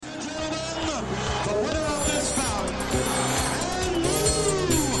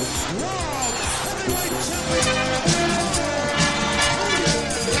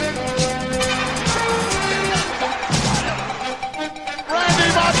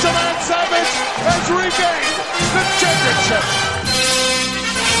Macho Man Savage has regained the championship.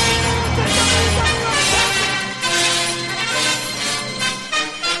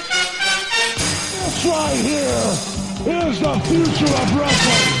 This right here is the future of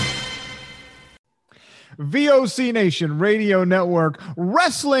wrestling. VOC Nation Radio Network,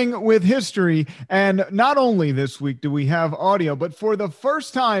 Wrestling with History. And not only this week do we have audio, but for the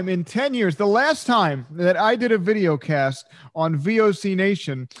first time in 10 years, the last time that I did a video cast on VOC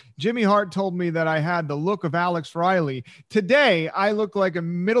Nation, Jimmy Hart told me that I had the look of Alex Riley. Today, I look like a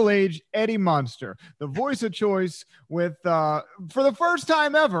middle-aged Eddie Munster, the voice of choice with, for the first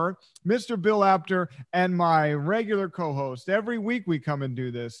time ever, Mr. Bill Apter and my regular co-host. Every week we come and do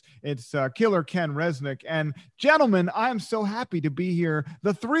this. It's Killer Ken Resnick. And gentlemen, I'm so happy to be here,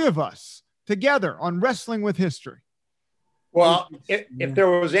 the three of us together on Wrestling with History. Well, if there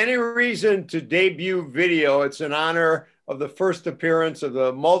was any reason to debut video, it's in honor of the first appearance of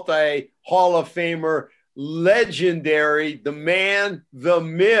the multi-Hall of Famer, legendary, the man, the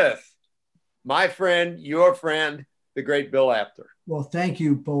myth, my friend, your friend, the great Bill Apter. Well, thank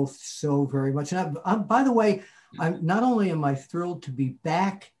you both so very much. And by the way, I'm not only am I thrilled to be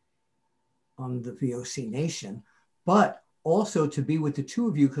back on the VOC Nation, but also to be with the two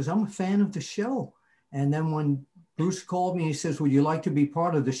of you because I'm a fan of the show. And then when Bruce called me, he says, would you like to be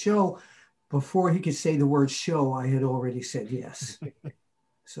part of the show? Before he could say the word show, I had already said yes.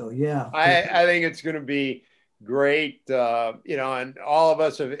 So, yeah. I think it's going to be great. And all of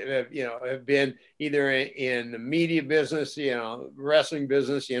us have been either in the media business, wrestling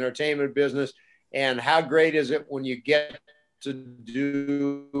business, the entertainment business. And how great is it when you get to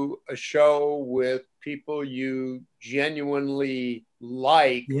do a show with people you genuinely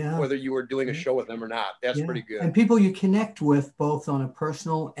like, whether you were doing a show with them or not. That's pretty good. And people you connect with both on a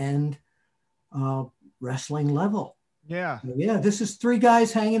personal and wrestling level. Yeah. This is three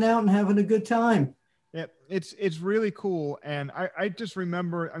guys hanging out and having a good time. Yeah, it's really cool. And I just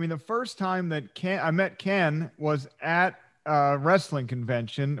remember, the first time that I met Ken was at a wrestling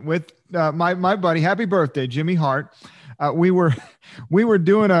convention with my buddy, happy birthday, Jimmy Hart. We were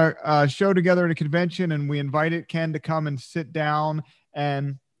doing a show together at a convention, and we invited Ken to come and sit down.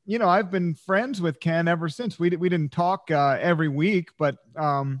 And I've been friends with Ken ever since. We didn't talk every week, but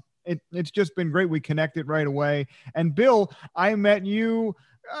it's just been great. We connected right away. And Bill, I met you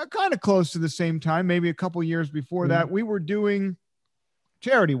kind of close to the same time, maybe a couple years before that. We were doing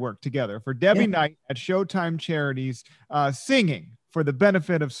charity work together for Debbie Knight at Showtime Charities, singing for the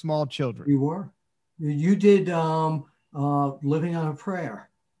benefit of small children. You were. You did Living on a Prayer.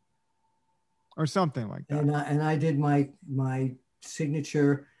 Or something like that. And I did my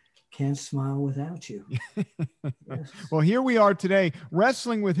signature Can't Smile Without You. Yes. Well, here we are today,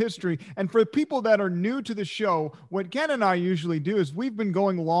 Wrestling with History. And for people that are new to the show, what Ken and I usually do is we've been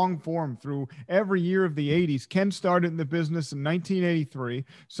going long form through every year of the 80s. Ken started in the business in 1983.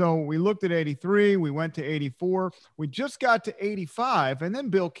 So we looked at 83, we went to 84, we just got to 85, and then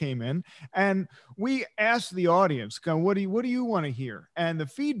Bill came in and we asked the audience, what do you want to hear? And the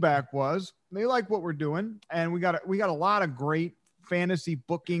feedback was they like what we're doing. And we got a lot of great fantasy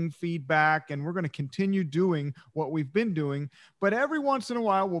booking feedback, and we're going to continue doing what we've been doing. But every once in a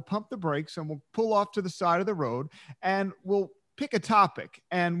while, we'll pump the brakes and we'll pull off to the side of the road and we'll pick a topic,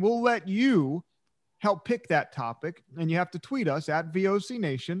 and we'll let you help pick that topic. And you have to tweet us at VOC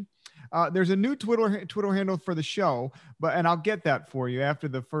Nation. There's a new Twitter handle for the show, and I'll get that for you after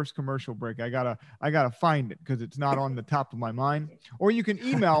the first commercial break. I gotta find it because it's not on the top of my mind. Or you can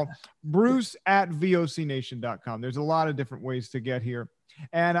email Bruce at vocnation.com. There's a lot of different ways to get here,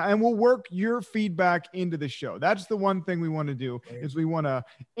 and we'll work your feedback into the show. That's the one thing we want to do is we want to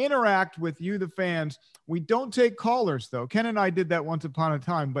interact with you, the fans. We don't take callers though. Ken and I did that once upon a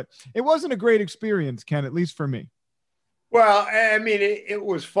time, but it wasn't a great experience, Ken, at least for me. Well, it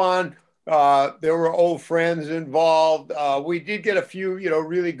was fun. There were old friends involved. We did get a few,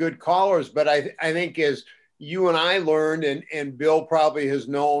 really good callers, but I think as you and I learned, and Bill probably has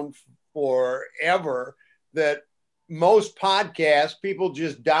known forever, that most podcasts, people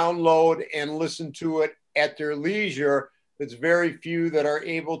just download and listen to it at their leisure. It's very few that are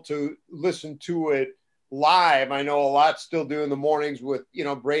able to listen to it live. I know a lot still do in the mornings with,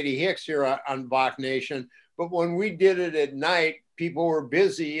 Brady Hicks here on VOC Nation. But when we did it at night, people were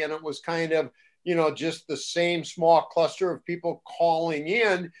busy, and it was kind of, just the same small cluster of people calling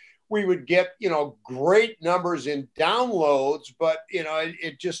in. We would get, great numbers in downloads, but,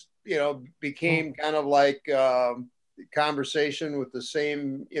 it just, became kind of like, conversation with the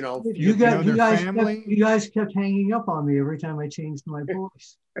same, You guys family. kept hanging up on me every time I changed my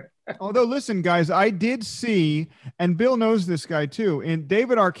voice. Although, listen, guys, I did see, and Bill knows this guy too, and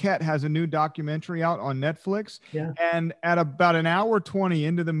David Arquette has a new documentary out on Netflix. Yeah. And at about an hour 20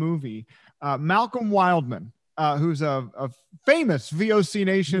 into the movie, Malcolm Wildman, who's a famous VOC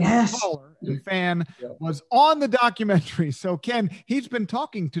Nation caller and fan, was on the documentary. So, Ken, he's been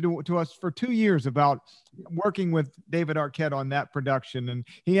talking to us for 2 years about working with David Arquette on that production, and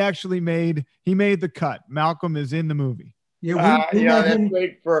he actually made the cut. Malcolm is in the movie. Yeah, that's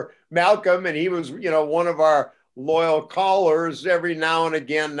great for Malcolm, and he was, one of our loyal callers every now and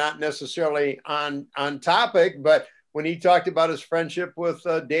again, not necessarily on topic, but when he talked about his friendship with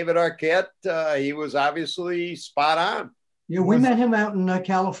David Arquette, he was obviously spot on. Yeah, we met him out in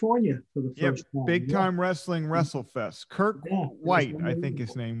California for the first time. Big Time Wrestling WrestleFest. Kirk White, I think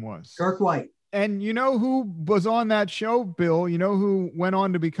his name was. Kirk White. And you know who was on that show, Bill? You know who went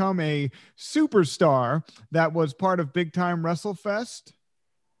on to become a superstar that was part of Big Time WrestleFest?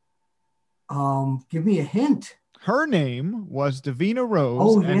 Give me a hint. Her name was Davina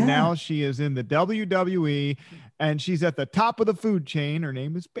Rose, and now she is in the WWE, and she's at the top of the food chain. Her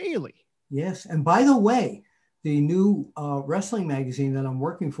name is Bailey. Yes, and by the way, the new wrestling magazine that I'm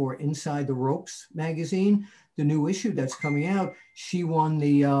working for, Inside the Ropes magazine, the new issue that's coming out, she won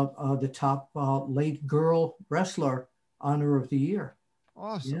the top late girl wrestler honor of the year.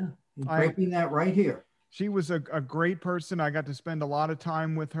 Awesome. Yeah, breaking that right here. She was a great person. I got to spend a lot of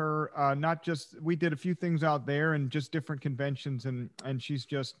time with her. We did a few things out there and just different conventions, and she's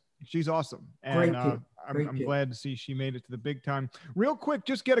awesome. And I'm glad to see she made it to the big time. Real quick,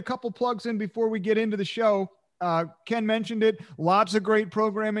 just get a couple plugs in before we get into the show. Ken mentioned it. Lots of great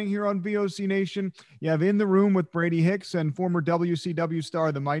programming here on VOC Nation. You have In the Room with Brady Hicks and former WCW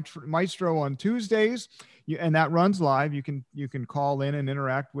star, the Maestro, on Tuesdays. And that runs live. You can call in and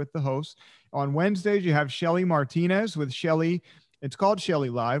interact with the host. On Wednesdays, you have Shelly Martinez with Shelly. It's called Shelly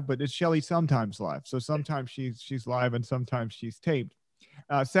Live, but it's Shelly Sometimes Live. So sometimes she's live and sometimes she's taped.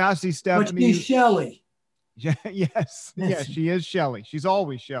 Sassy Stephanie. But she's Shelly. Yes, she is Shelly. She's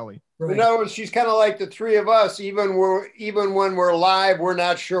always Shelly. Right. In other words, she's kind of like the three of us. Even when we're live, we're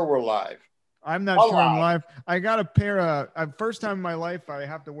not sure we're live. I'm not sure I'm live. I got a pair of first time in my life I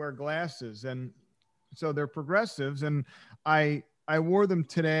have to wear glasses, and so they're progressives, and I wore them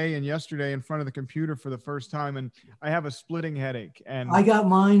today and yesterday in front of the computer for the first time, and I have a splitting headache. And I got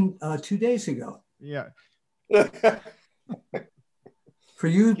mine 2 days ago. Yeah. For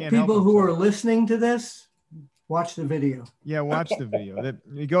you people who are listening to this, watch the video. Yeah, watch the video.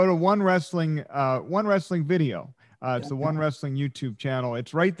 You go to One Wrestling Video. It's the One Wrestling YouTube channel.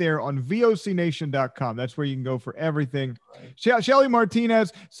 It's right there on vocnation.com. That's where you can go for everything. Right. Shelly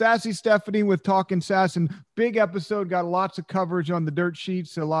Martinez, Sassy Stephanie with Talkin' Sass, and big episode. Got lots of coverage on the dirt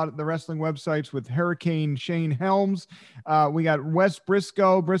sheets, a lot of the wrestling websites with Hurricane Shane Helms. We got Wes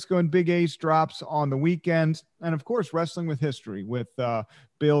Briscoe and Big Ace drops on the weekends. And of course, Wrestling with History with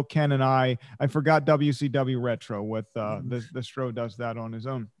Bill, Ken, and I. I forgot WCW Retro with the Stro does that on his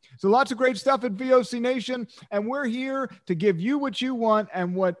own. So lots of great stuff at VOC Nation, and we're here to give you what you want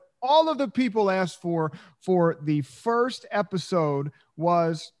and what all of the people asked for the first episode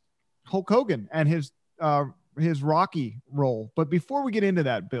was Hulk Hogan and his Rocky role. But before we get into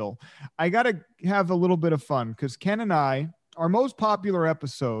that, Bill, I got to have a little bit of fun because Ken and I, our most popular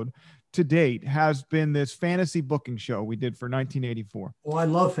episode to date has been this fantasy booking show we did for 1984. Oh, I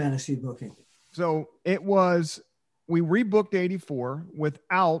love fantasy booking. So we rebooked 84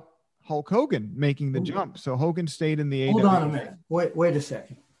 without Hulk Hogan making the jump. So Hogan stayed in the AEW. Hold on a minute. Wait a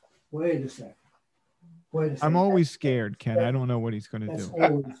second. I'm always scared, Ken. I don't know what he's going to do.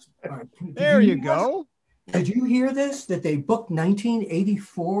 Always, right. There you go. Did you hear this? That they booked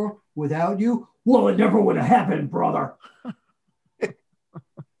 1984 without you? Well, it never would have happened, brother.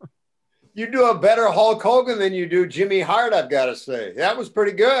 You do a better Hulk Hogan than you do Jimmy Hart, I've got to say. That was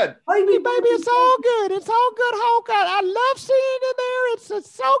pretty good. Baby, it's all good. It's all good, Hulk. I love seeing you there. It's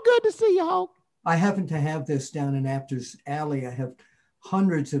so good to see you, Hulk. I happen to have this down in Apter's Alley. I have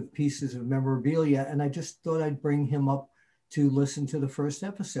hundreds of pieces of memorabilia, and I just thought I'd bring him up to listen to the first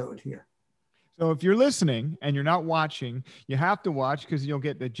episode here. So if you're listening and you're not watching, you have to watch because you'll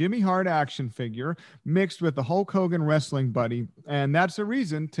get the Jimmy Hart action figure mixed with the Hulk Hogan wrestling buddy. And that's a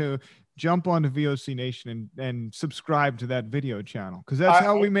reason to jump onto VOC Nation and subscribe to that video channel because that's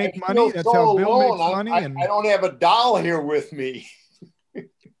how we make money. That's how Bill makes money. I don't have a doll here with me.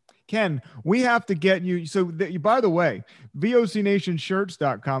 Ken, we have to get you. So by the way,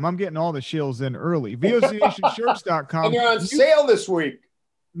 VOCNationShirts.com. I'm getting all the shills in early. VOCNationShirts.com. And they're on sale this week.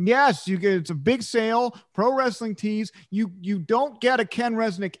 Yes, you get, it's a big sale, Pro Wrestling Tees. You don't get a Ken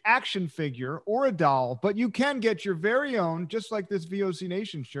Resnick action figure or a doll, but you can get your very own, just like this VOC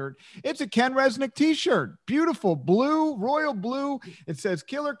Nation shirt. It's a Ken Resnick t-shirt. Beautiful blue, royal blue. It says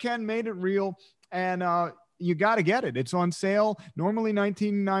Killer Ken made it real. And you got to get it. It's on sale, normally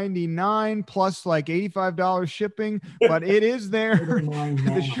 $19.99 plus like $85 shipping, but it is there.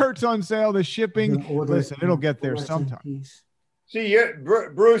 The shirt's on sale, the shipping. Listen, it'll get there sometime. See,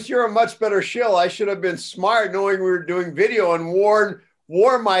 Bruce, you're a much better shill. I should have been smart knowing we were doing video and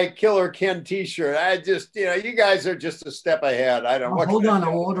wore my Killer Ken t-shirt. I just, you guys are just a step ahead. I don't know. Hold on,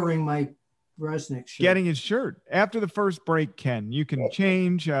 I'm ordering my Resnick shirt. Getting his shirt. After the first break, Ken, you can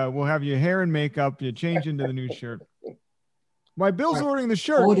change. We'll have your hair and makeup. You change into the new shirt. Why Bill's ordering the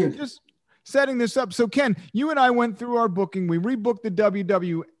shirt. Just setting this up. So, Ken, you and I went through our booking. We rebooked the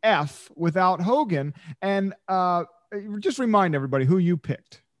WWF without Hogan. And just remind everybody who you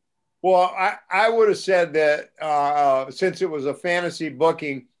picked. Well, I would have said that since it was a fantasy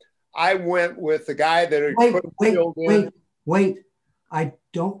booking, I went with the guy that had wait. I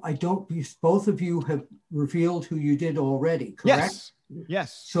don't. Both of you have revealed who you did already, correct?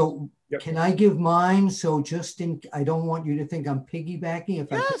 Yes. So can I give mine? So I don't want you to think I'm piggybacking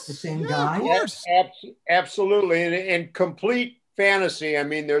if I pick the same guy. Of course. Absolutely. And complete fantasy. I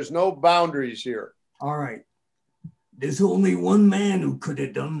mean, there's no boundaries here. All right. There's only one man who could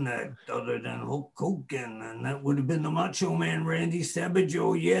have done that other than Hulk Hogan, and that would have been the Macho Man Randy Savage.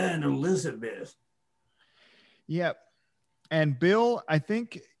 Oh, yeah, and Elizabeth. Yep. And Bill, I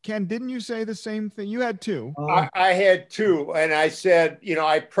think, Ken, didn't you say the same thing? You had two. I had two. And I said,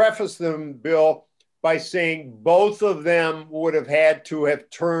 I prefaced them, Bill, by saying both of them would have had to have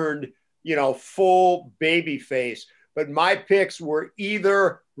turned, full baby face. But my picks were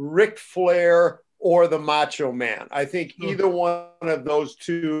either Ric Flair or the Macho Man. I think either one of those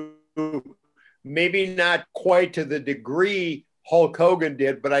two, maybe not quite to the degree Hulk Hogan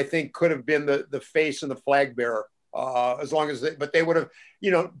did, but I think could have been the face and the flag bearer. As long as they would have,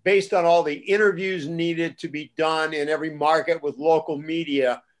 based on all the interviews needed to be done in every market with local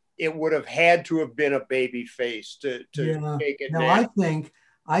media, it would have had to have been a baby face to take it. Now,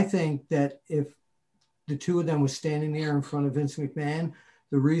 I think that if the two of them were standing there in front of Vince McMahon,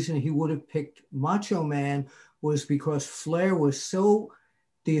 the reason he would have picked Macho Man was because Flair was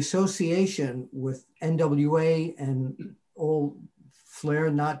the association with NWA and all Flair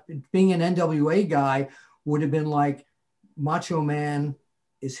not being an NWA guy would have been like Macho Man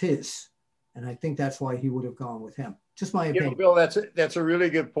is his. And I think that's why he would have gone with him. Just my opinion. Bill, that's a really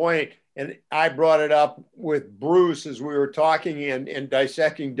good point. And I brought it up with Bruce as we were talking and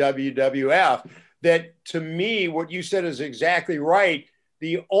dissecting WWF, that to me, what you said is exactly right.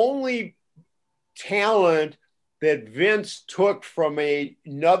 The only talent that Vince took from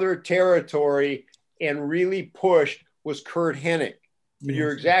another territory and really pushed was Curt Hennig. Yes.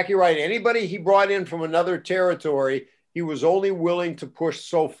 You're exactly right. Anybody he brought in from another territory, he was only willing to push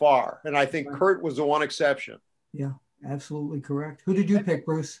so far. And I think Curt was the one exception. Yeah, absolutely correct. Who did you pick,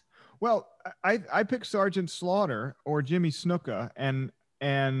 Bruce? Well, I picked Sergeant Slaughter or Jimmy Snuka. And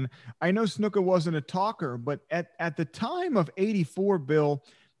I know Snuka wasn't a talker, but at the time of '84, Bill,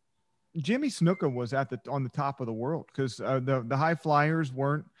 Jimmy Snuka was on the top of the world because the high flyers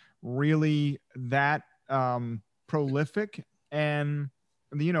weren't really that prolific. And,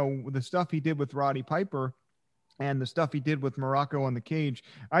 the stuff he did with Roddy Piper and the stuff he did with Morocco on the cage,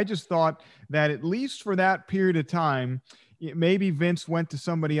 I just thought that at least for that period of time, maybe Vince went to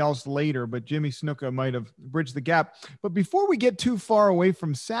somebody else later, but Jimmy Snuka might have bridged the gap. But before we get too far away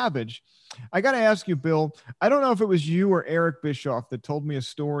from Savage, I got to ask you, Bill, I don't know if it was you or Eric Bischoff that told me a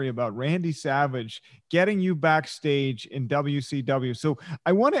story about Randy Savage getting you backstage in WCW. So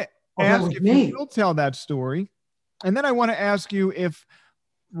I want to ask if you will tell that story. And then I want to ask you if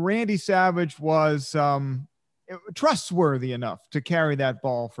Randy Savage was trustworthy enough to carry that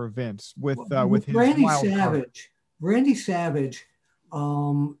ball for Vince with his Randy Savage. Randy Savage,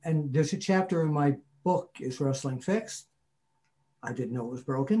 and there's a chapter in my book, Is Wrestling Fixed? I didn't know it was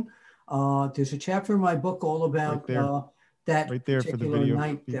broken. There's a chapter in my book all about that particular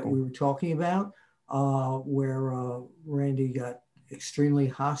night that we were talking about, where Randy got extremely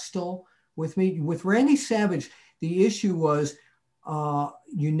hostile with me. With Randy Savage, the issue was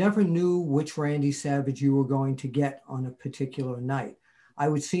you never knew which Randy Savage you were going to get on a particular night. I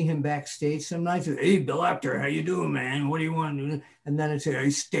would see him backstage some nights. Hey, Bill Apter, how you doing, man? What do you want to do? And then I'd say, hey,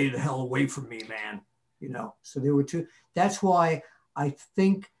 stay the hell away from me, man. So there were two. That's why I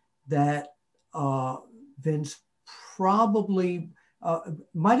think that Vince probably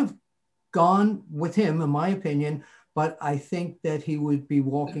might have gone with him, in my opinion, but I think that he would be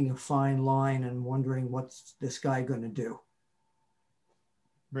walking a fine line and wondering what's this guy going to do.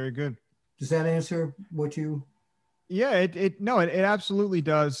 Very good. Does that answer what you? Yeah, it absolutely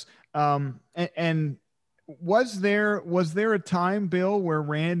does. And was there a time, Bill, where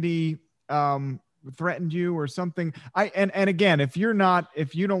Randy threatened you or something? And again, if you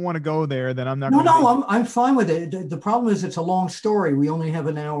don't want to go there, then I'm not. No, I'm fine with it. The problem is it's a long story. We only have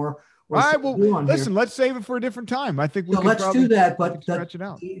an hour. All right, well, listen, let's save it for a different time. I think let's do that. But stretch it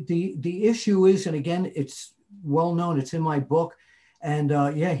out. The issue is, and again, it's well known. It's in my book, and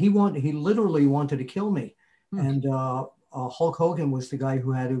he literally wanted to kill me, and Hulk Hogan was the guy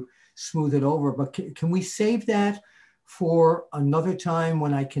who had to smooth it over. But can we save that for another time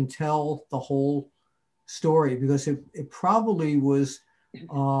when I can tell the whole story? Because it probably was,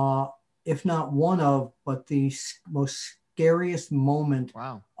 if not one of, but the most scariest moment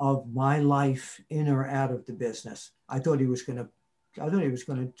of my life in or out of the business. I thought he was going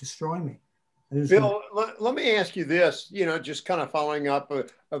to destroy me. Bill, let me ask you this, just kind of following up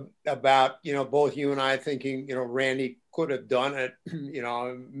about, both you and I thinking, Randy could have done it,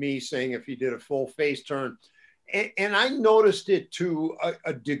 me saying if he did a full face turn. And I noticed it to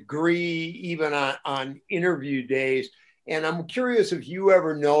a degree, even on interview days. And I'm curious if you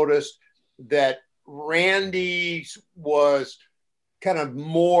ever noticed that Randy was kind of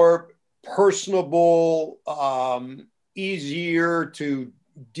more personable, easier to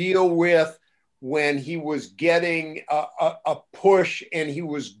deal with when he was getting a push and he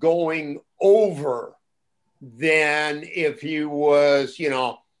was going over than if he was,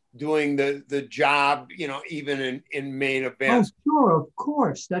 doing the job, even in main events. Oh, sure, of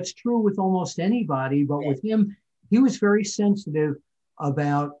course. That's true with almost anybody. But with him, he was very sensitive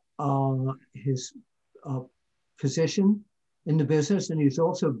about his position in the business. And he's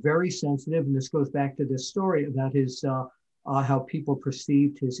also very sensitive, and this goes back to this story about his how people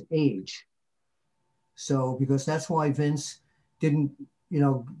perceived his age. So, because that's why Vince didn't,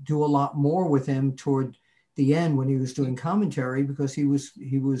 do a lot more with him toward the end when he was doing commentary, because it was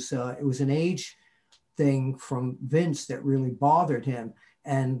an age thing from Vince that really bothered him.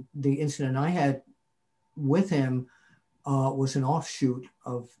 And the incident I had with him was an offshoot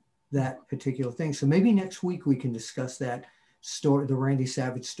of that particular thing. So maybe next week we can discuss that story, the Randy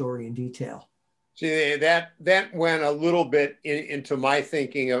Savage story, in detail. See, that went a little bit into my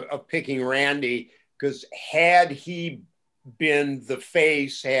thinking of picking Randy, because had he been the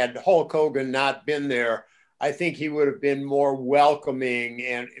face, had Hulk Hogan not been there, I think he would have been more welcoming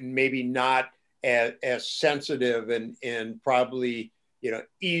and maybe not as sensitive and probably,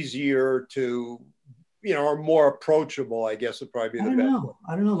 easier to, or more approachable, I guess would probably be the best.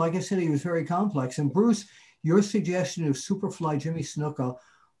 I don't know. Like I said, he was very complex. And Bruce, your suggestion of Superfly Jimmy Snuka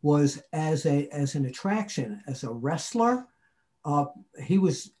was as an attraction, as a wrestler. He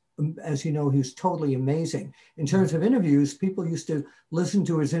was, as you know, he was totally amazing. In terms of interviews, people used to listen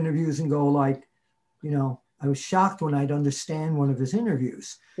to his interviews and go like, I was shocked when I'd understand one of his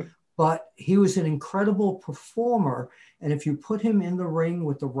interviews. But he was an incredible performer. And if you put him in the ring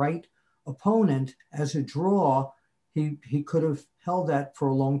with the right opponent as a draw, he could have held that for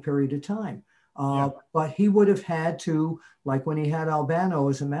a long period of time. But he would have had to, like when he had Albano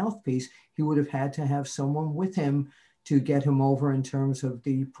as a mouthpiece, he would have had to have someone with him to get him over in terms of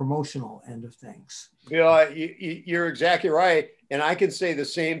the promotional end of things. Yeah, you're exactly right. And I can say the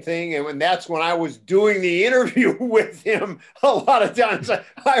same thing. And that's when I was doing the interview with him, a lot of times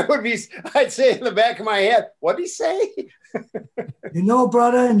I'd say in the back of my head, what'd he say?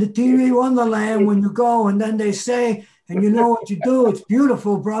 Brother, in the TV Wonderland, when you go and then they say, and you know what you do, it's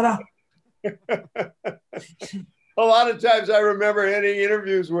beautiful, brother. A lot of times I remember hitting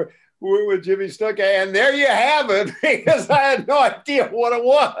interviews with Jimmy Snuka, and there you have it, because I had no idea what it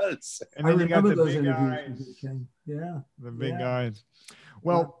was. And then I remember you got those interviews. The big guys.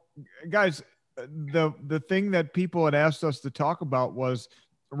 Well, guys, the thing that people had asked us to talk about was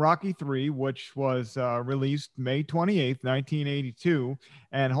Rocky III, which was released May 28th, 1982.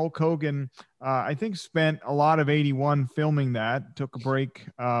 And Hulk Hogan, I think, spent a lot of 81 filming that, took a break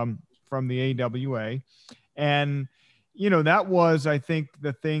from the AWA. And, that was, I think,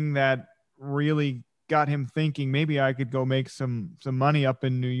 the thing that really got him thinking, maybe I could go make some money up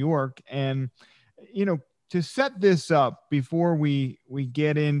in New York. And, to set this up before we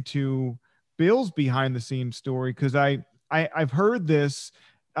get into Bill's behind the scenes story, because I've heard this.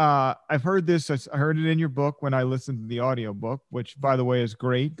 I heard it in your book when I listened to the audio book, which, by the way, is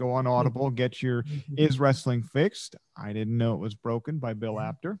great. Go on Audible, get your Is Wrestling Fixed? I Didn't Know It Was Broken by Bill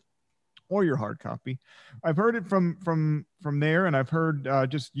Apter, or your hard copy. I've heard it from there, and I've heard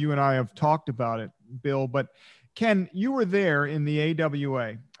just you and I have talked about it, Bill. But Ken, you were there in the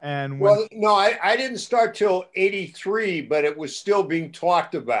AWA, and well, no, I didn't start till '83, but it was still being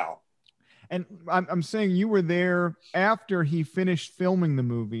talked about. And I'm saying you were there after he finished filming the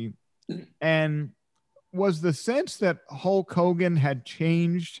movie, and was the sense that Hulk Hogan had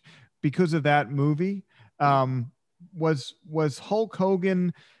changed because of that movie? Was Hulk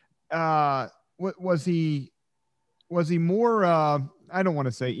Hogan? Was he more? I don't want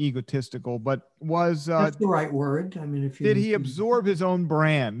to say egotistical, but was that's the right word. I mean, did he absorb his own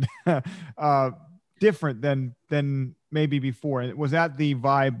brand different than maybe before? And was that the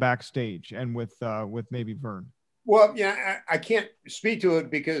vibe backstage and with maybe Vern? Well, yeah, I can't speak to it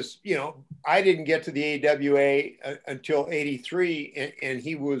because, I didn't get to the AWA until '83 and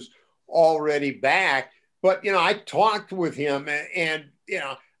he was already back. But, I talked with him and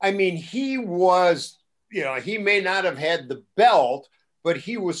I mean, he was, he may not have had the belt, but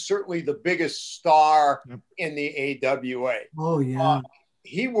he was certainly the biggest star in the AWA. Oh, yeah.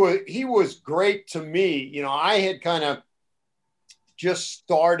 He was great to me. I had kind of just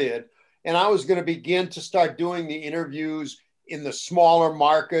started, and I was going to begin to start doing the interviews in the smaller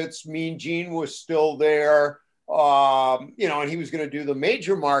markets. Mean Gene was still there, and he was going to do the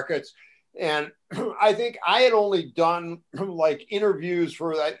major markets. And I think I had only done like interviews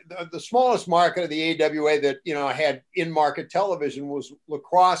for the smallest market of the AWA that, had in-market television was La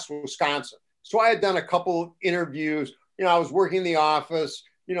Crosse, Wisconsin. So I had done a couple interviews. I was working in the office,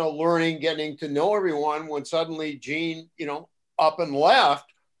 learning, getting to know everyone when suddenly Gene, up and left.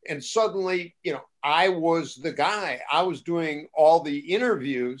 And suddenly, I was the guy. I was doing all the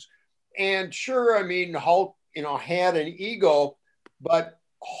interviews. And sure, I mean, Hulk, had an ego, but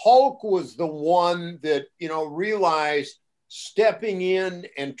Hulk was the one that, realized stepping in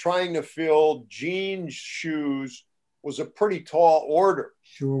and trying to fill Gene's shoes was a pretty tall order.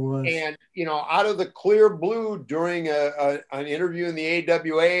 Sure was. And, out of the clear blue during an interview in the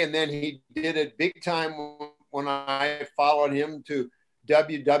AWA, and then he did it big time when I followed him to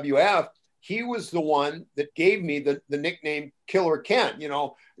WWF, he was the one that gave me the nickname Killer Ken.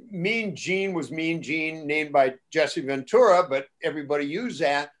 Mean Gene was Mean Gene, named by Jesse Ventura, but everybody used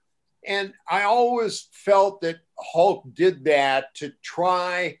that. And I always felt that Hulk did that to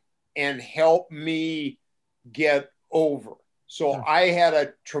try and help me get over. So I had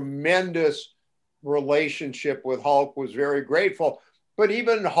a tremendous relationship with Hulk, was very grateful. But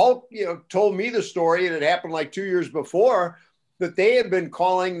even Hulk, told me the story, and it happened like 2 years before, that they had been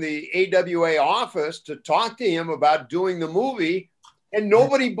calling the AWA office to talk to him about doing the movie, and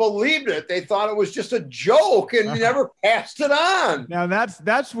nobody believed it. They thought it was just a joke and never passed it on. Now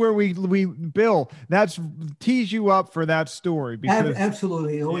that's where we Bill, that's tease you up for that story. Because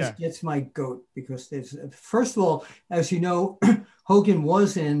absolutely. It always gets my goat because there's, first of all, as you know, Hogan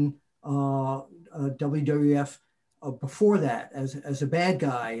was in WWF before that as a bad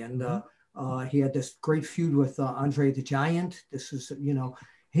guy. And he had this great feud with Andre the Giant. This was,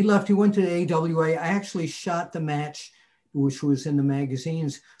 he left, he went to the AWA. I actually shot the match, which was in the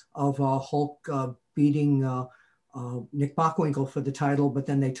magazines, of Hulk beating Nick Bockwinkel for the title, but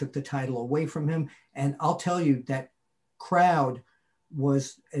then they took the title away from him. And I'll tell you, that crowd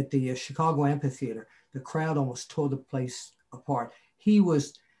was at the Chicago Amphitheater. The crowd almost tore the place apart. He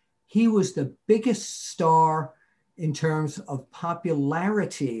was the biggest star in terms of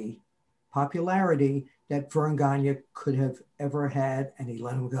popularity that Vern Gagne could have ever had, and he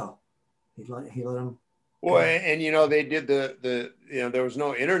let him go. He let him. Well, and they did the there was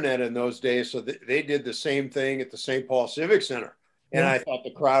no internet in those days, so they did the same thing at the St. Paul Civic Center, and I thought the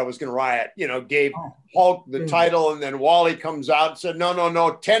crowd was going to riot. Gave Hulk the title, and then Wally comes out and said,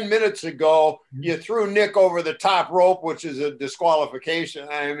 "No, 10 minutes ago you threw Nick over the top rope, which is a disqualification."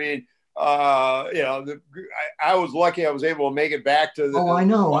 I mean, I was lucky I was able to make it back to the. Oh, I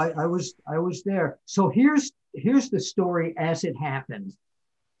know. I was there. So here's the story as it happened.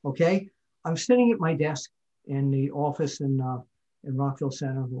 Okay. I'm sitting at my desk in the office in Rockville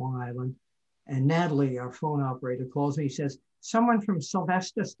Center, Long Island, and Natalie, our phone operator, calls me. He says, "Someone from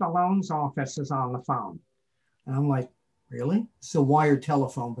Sylvester Stallone's office is on the phone." And I'm like, "Really?" It's a wired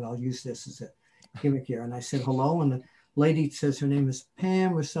telephone, but I'll use this as a gimmick here. And I said, "Hello." And the lady says her name is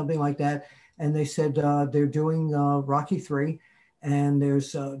Pam or something like that. And they said they're doing Rocky III, and they're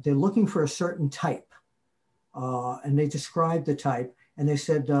looking for a certain type. And they described the type. And they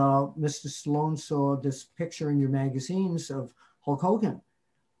said, Mr. Stallone saw this picture in your magazines of Hulk Hogan.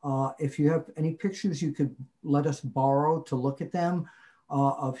 If you have any pictures you could let us borrow to look at them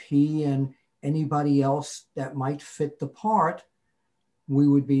of he and anybody else that might fit the part. we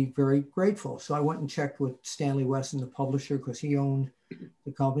would be very grateful. So I went and checked with Stanley Weston, the publisher, because he owned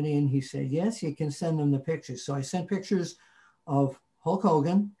the company. And he said, yes, you can send them the pictures. So I sent pictures of Hulk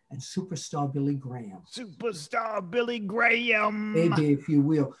Hogan and Superstar Billy Graham. Superstar Billy Graham. Maybe, if you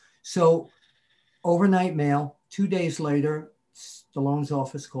will. So overnight mail, 2 days later, Stallone's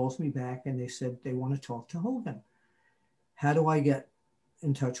office calls me back and they said they want to talk to Hogan. How do I get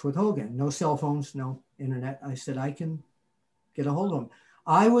in touch with Hogan? No cell phones, no internet. I said, I can get a hold of him.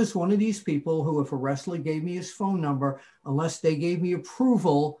 I was one of these people who, if a wrestler gave me his phone number, unless they gave me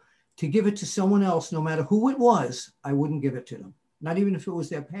approval to give it to someone else, no matter who it was, I wouldn't give it to them, not even if it was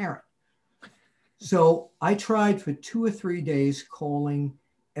their parent. So I tried for 2 or 3 days calling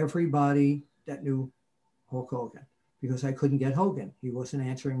everybody that knew Hulk Hogan because I couldn't get Hogan. He wasn't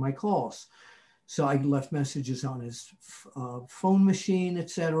answering my calls. So I left messages on his phone machine,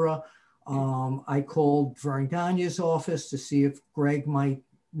 etc. I called Vern Gagne's office to see if Greg might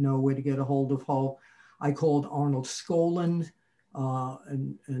know where to get a hold of Hulk. I called Arnold Skoland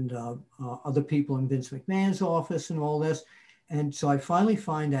and other people in Vince McMahon's office and all this. And so I finally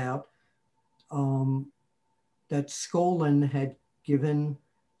find out that Skoland had given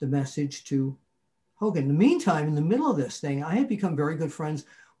the message to Hogan. In the meantime, in the middle of this thing, I had become very good friends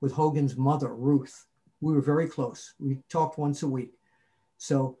with Hogan's mother, Ruth. We were very close. We talked once a week.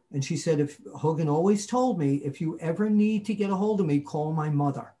 So, and she said, if Hogan always told me, if you ever need to get a hold of me, call my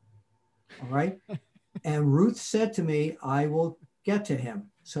mother. All right. And Ruth said to me, I will get to him.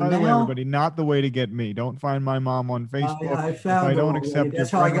 So by the now, way, everybody, not the way to get me. Don't find my mom on Facebook. I found if I don't her. accept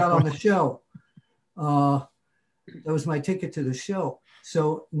That's your how I friend got on the request. show. That was my ticket to the show.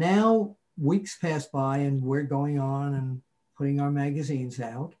 So now weeks pass by and we're going on and putting our magazines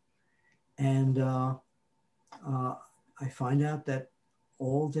out. And I find out that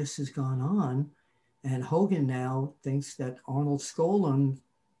all this has gone on. And Hogan now thinks that Arnold Skoland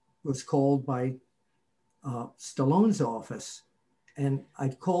was called by Stallone's office. And I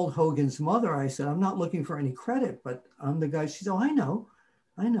called Hogan's mother. I said, I'm not looking for any credit, but I'm the guy. She said, oh,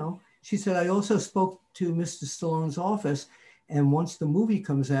 I know. She said, I also spoke to Mr. Stallone's office. And once the movie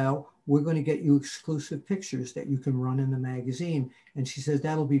comes out, we're going to get you exclusive pictures that you can run in the magazine. And she says,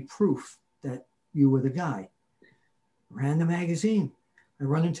 that'll be proof that you were the guy. Ran the magazine. I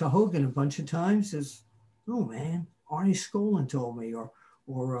run into Hogan a bunch of times. Says, oh man, Arnie Skoland told me, or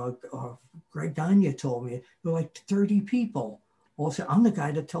Greg Gagne told me. There were like 30 people. Also, I'm the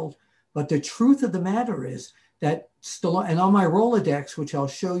guy that told. But the truth of the matter is that Stallone, and on my Rolodex, which I'll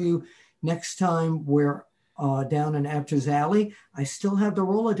show you next time we're down in Apter's Alley, I still have the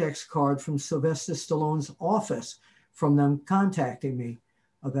Rolodex card from Sylvester Stallone's office from them contacting me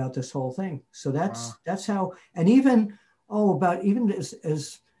about this whole thing. So that's how, and even, about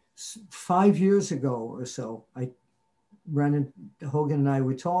as 5 years ago or so, I ran into Hogan and I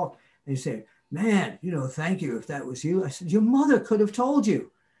would talk and he'd say, man, thank you if that was you. I said, your mother could have told you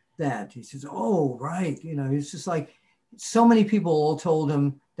that. He says, oh, right. It's just like so many people all told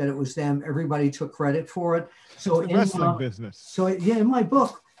him that it was them. Everybody took credit for it. So it's the wrestling business. So in my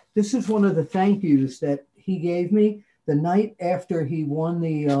book, this is one of the thank yous that he gave me the night after he won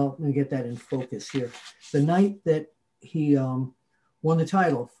the, let me get that in focus here. The night that he won the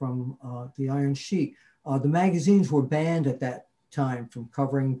title from the Iron Sheik. The magazines were banned at that time from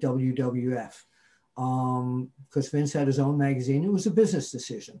covering WWF because Vince had his own magazine. It was a business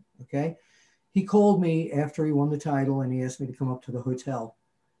decision, okay? He called me after he won the title and he asked me to come up to the hotel.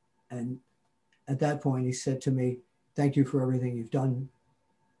 And at that point, he said to me, thank you for everything you've done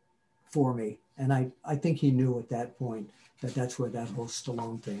for me. And I think he knew at that point that that's where that whole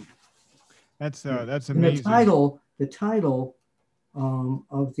Stallone thing. That's amazing. And the title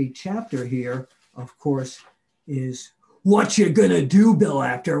of the chapter here, of course, is What You Gonna Do, Bill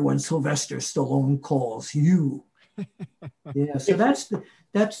Apter, when Sylvester Stallone calls you. Yeah, so that's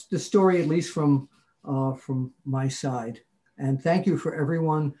the story, at least from my side. And thank you for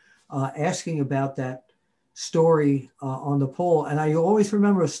everyone asking about that story on the poll. And I always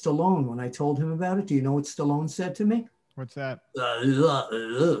remember Stallone when I told him about it. Do you know what Stallone said to me? What's that? That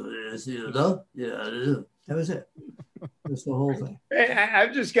was it. That's the whole thing.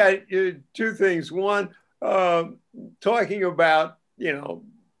 I've just got two things. One, talking about,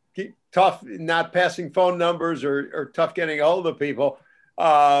 tough not passing phone numbers or tough getting a hold of people.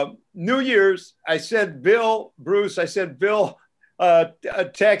 New Year's, I sent Bill a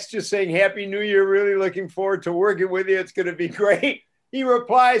text just saying, Happy New Year. Really looking forward to working with you. It's going to be great. He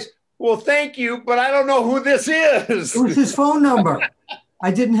replies, well, thank you, but I don't know who this is. It was his phone number.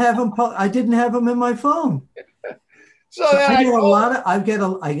 I didn't have him in my phone. So I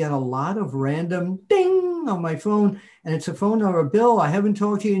get a lot of random ding ding on my phone, and it's a phone number. Bill, I haven't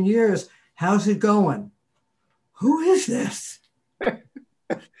talked to you in years. How's it going? Who is this?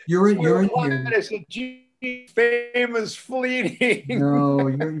 You're in here. I said, gee, famous fleeting. No,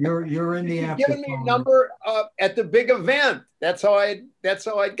 you're in the You're after giving me a phone. number at the big event. That's how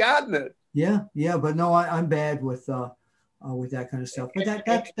I'd gotten it. Yeah, but no, I'm bad with that kind of stuff. But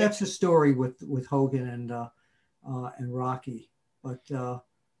that's a story with Hogan and Rocky. But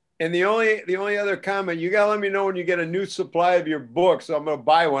and the only other comment, you gotta let me know when you get a new supply of your books. So I'm gonna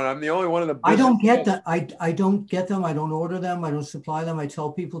buy one. I'm the only one in the business. I don't get that. I don't get them. I don't order them. I don't supply them. I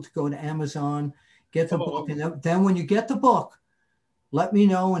tell people to go to Amazon, get the book, and then when you get the book, let me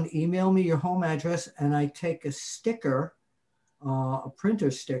know and email me your home address, and I take a sticker, a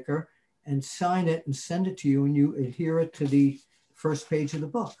printer sticker, and sign it and send it to you, and you adhere it to the first page of the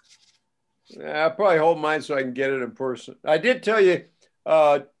book. I'll probably hold mine so I can get it in person. I did tell you,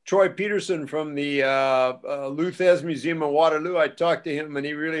 Troy Peterson from the Luthez Museum in Waterloo, I talked to him and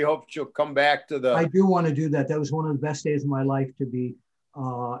he really hopes you'll come back to the... I do want to do that. That was one of the best days of my life, to be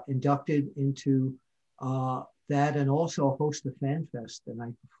inducted into that, and also host the Fan Fest the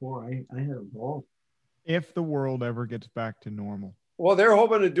night before. I had a ball. If the world ever gets back to normal. Well, they're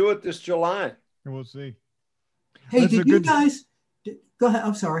hoping to do it this July. We'll see. Hey, did you guys... Go ahead.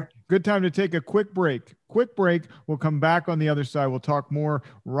 I'm sorry. Good time to take a quick break. We'll come back on the other side. We'll talk more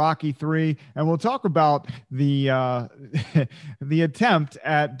Rocky III, and we'll talk about the the attempt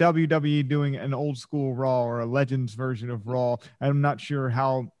at WWE doing an old school Raw, or a Legends version of Raw. I'm not sure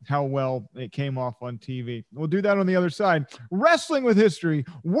how well it came off on TV. We'll do that on the other side. Wrestling with History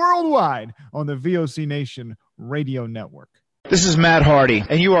worldwide on the VOC Nation Radio Network. This is Matt Hardy,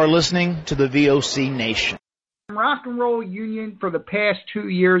 and you are listening to the VOC Nation. Rock and Roll Union for the past 2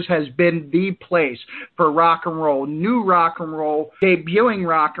 years has been the place for rock and roll, new rock and roll, debuting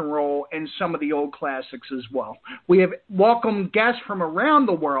rock and roll, and some of the old classics as well. We have welcomed guests from around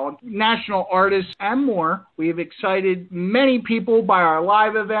the world, national artists, and more. We have excited many people by our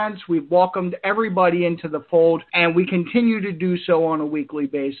live events. We've welcomed everybody into the fold, and we continue to do so on a weekly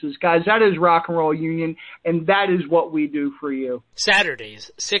basis. Guys, that is Rock and Roll Union, and that is what we do for you.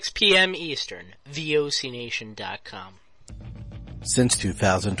 Saturdays, 6 p.m. Eastern, VOCNation.com. Since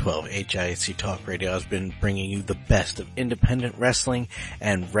 2012, HISC Talk Radio has been bringing you the best of independent wrestling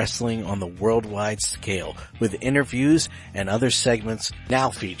and wrestling on the worldwide scale, with interviews and other segments,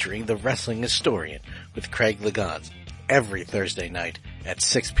 now featuring the Wrestling Historian with Craig Ligons, every Thursday night at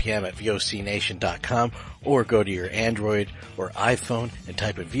 6 p.m. at VOCNation.com, or go to your Android or iPhone and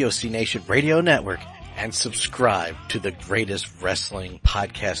type in VOC Nation Radio Network and subscribe to the greatest wrestling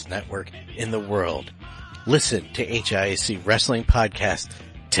podcast network in the world. Listen to HISC Wrestling Podcast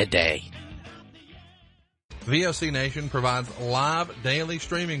today. VOC Nation provides live daily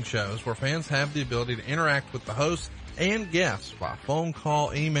streaming shows where fans have the ability to interact with the hosts and guests by phone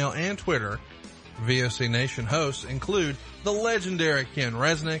call, email, and Twitter. VOC Nation hosts include the legendary Ken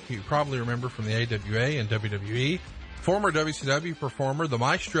Resnick, who you probably remember from the AWA and WWE, former WCW performer The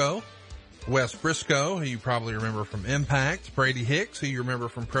Maestro, Wes Briscoe, who you probably remember from Impact, Brady Hicks, who you remember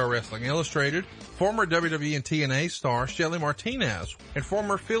from Pro Wrestling Illustrated, former WWE and TNA star Shelly Martinez, and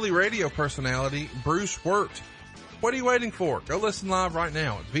former Philly radio personality Bruce Wirt. What are you waiting for? Go listen live right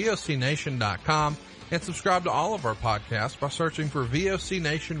now at VOCNation.com and subscribe to all of our podcasts by searching for VOC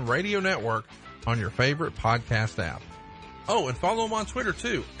Nation Radio Network on your favorite podcast app. Oh, and follow them on Twitter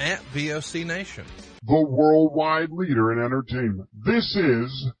too, at VOC Nation. The worldwide leader in entertainment. This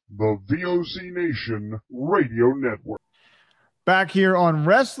is the VOC Nation Radio Network. Back here on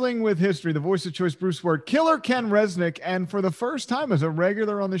Wrestling with History, the voice of choice, Bruce Wirt, Killer Ken Resnick, and for the first time as a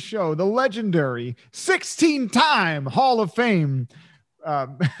regular on the show, the legendary 16-time Hall of Fame.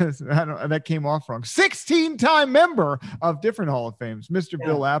 That came off wrong. 16-time member of different Hall of Fames, Mr.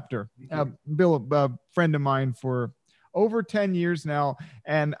 Bill Apter. Bill, a friend of mine for over 10 years now,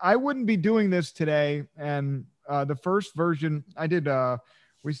 and I wouldn't be doing this today. And the first version I did,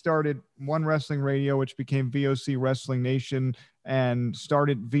 we started One Wrestling Radio, which became VOC Wrestling Nation, and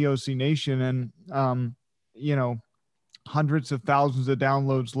started VOC Nation. And, hundreds of thousands of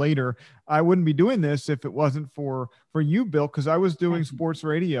downloads later, I wouldn't be doing this if it wasn't for you, Bill, because I was doing sports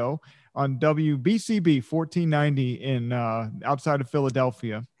radio on WBCB 1490 in outside of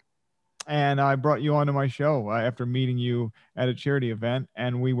Philadelphia. And I brought you onto my show after meeting you at a charity event,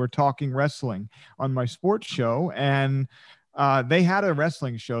 and we were talking wrestling on my sports show, and they had a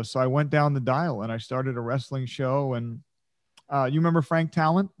wrestling show. So I went down the dial and I started a wrestling show. And you remember Frank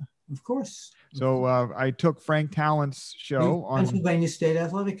Talent? Of course. So I took Frank Talent's show on Pennsylvania State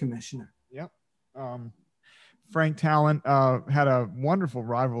Athletic Commissioner. Yep. Frank Talent had a wonderful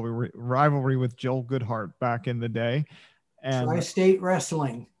rivalry with Joel Goodhart back in the day. And Tri-State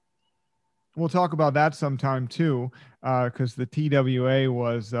Wrestling. We'll talk about that sometime too, because the TWA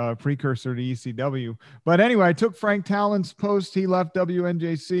was a precursor to ECW. But anyway, I took Frank Talent's post. He left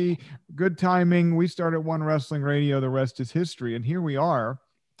WNJC. Good timing. We started One Wrestling Radio. The rest is history. And here we are.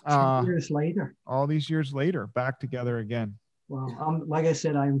 2 years later. All these years later, back together again. Well, like I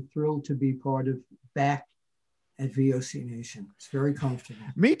said, I'm thrilled to be part of back at VOC Nation. It's very comfortable.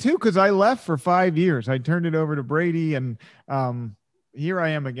 Me too, because I left for 5 years. I turned it over to Brady, and here I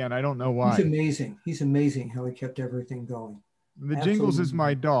am again. I don't know why. He's amazing. He's amazing how he kept everything going. The Jingles is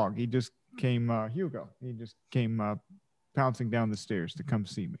my dog. He just came, Hugo. He just came pouncing down the stairs to come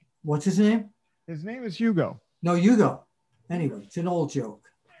see me. What's his name? His name is Hugo. No, Hugo. Anyway, it's an old joke.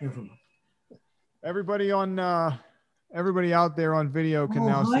 Never mind. Everybody out there on video can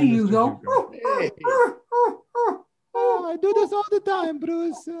now hi, see Hugo. Hey. I do this all the time,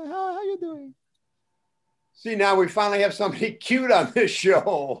 Bruce. How you doing? See, now we finally have somebody cute on this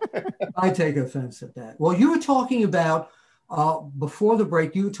show. I take offense at that. Well, you were talking about, before the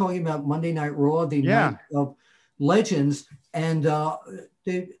break, you were talking about Monday Night Raw, the night of legends. And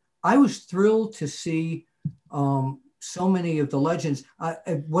I was thrilled to see so many of the legends.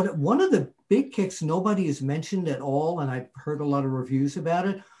 One of the big kicks nobody has mentioned at all, and I've heard a lot of reviews about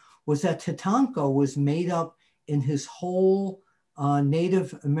it, was that Tatanka was made up in his whole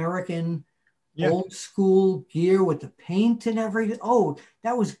Native American old school gear with the paint and everything. Oh,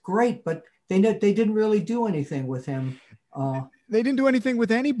 that was great, but they didn't really do anything with him. They didn't do anything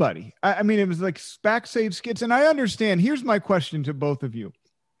with anybody. I mean, it was like backstage skits. And I understand. Here's my question to both of you.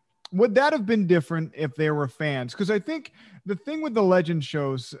 Would that have been different if there were fans? Because I think the thing with the legend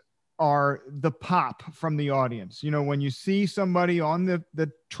shows are the pop from the audience. You know, when you see somebody on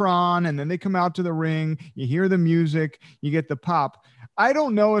the Tron and then they come out to the ring, you hear the music, you get the pop. I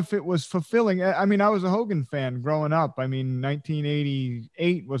don't know if it was fulfilling. I mean, I was a Hogan fan growing up. I mean,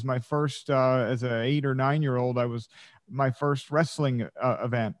 1988 was my first, as an 8 or 9 year old, I was my first wrestling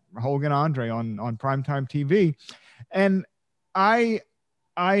event, Hogan Andre on primetime TV. And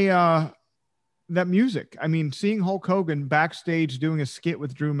that music, I mean, seeing Hulk Hogan backstage doing a skit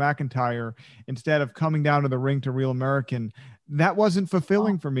with Drew McIntyre instead of coming down to the ring to Real American, that wasn't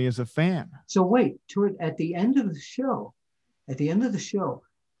fulfilling for me as a fan. So wait, at the end of the show,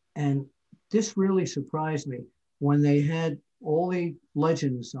 and this really surprised me, when they had all the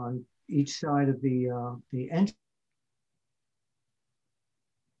legends on each side of the entrance,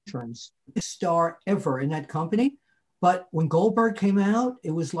 star ever in that company. But when Goldberg came out, it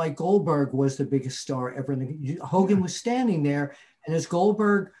was like Goldberg was the biggest star ever. Hogan was standing there, and as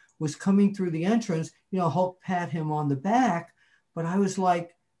Goldberg was coming through the entrance, you know, Hulk pat him on the back. But I was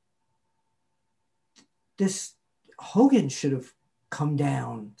like, this Hogan should have come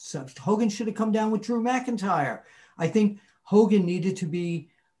down. So Hogan should have come down with Drew McIntyre. I think Hogan needed to be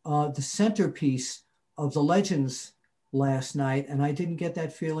the centerpiece of the legends last night, and I didn't get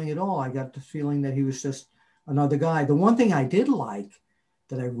that feeling at all. I got the feeling that he was just another guy. The one thing I did like,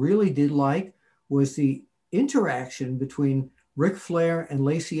 that I really did like, was the interaction between Ric Flair and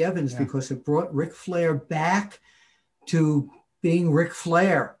Lacey Evans, because it brought Ric Flair back to being Ric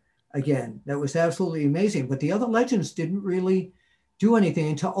Flair again. That was absolutely amazing. But the other legends didn't really do anything.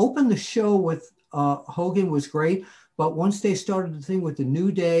 And to open the show with Hogan was great. But once they started the thing with the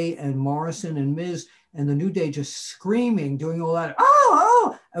New Day and Morrison and Miz, and the New Day just screaming, doing all that,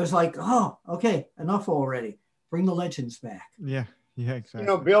 I was like, oh, okay, enough already. Bring the legends back. Yeah, exactly. You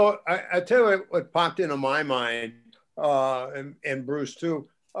know, Bill, I tell you what popped into my mind, and Bruce too,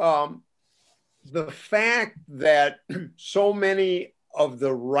 the fact that so many of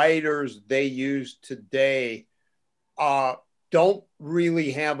the writers they use today don't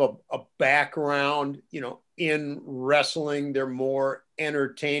really have a background, you know, in wrestling. They're more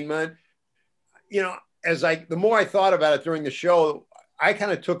entertainment. You know, the more I thought about it during the show, I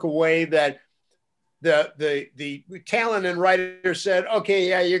kind of took away that the talent and writers said, okay,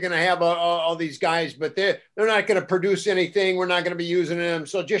 yeah, you're going to have all these guys, but they're not going to produce anything. We're not going to be using them.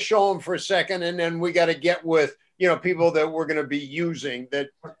 So just show them for a second. And then we got to get with, you know, people that we're going to be using. That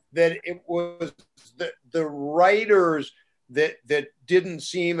it was the writers that didn't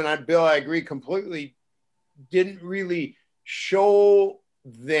seem, and Bill, I agree completely, didn't really show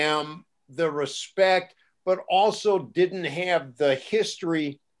them the respect, but also didn't have the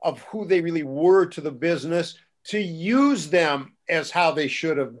history of who they really were to the business to use them as how they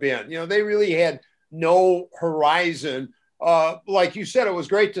should have been. You know, they really had no horizon. Like you said, it was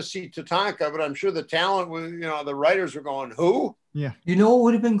great to see Tatanka, but I'm sure the talent was, you know, the writers were going, who? Yeah. You know what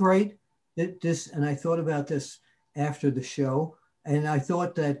would have been great? And I thought about this after the show, and I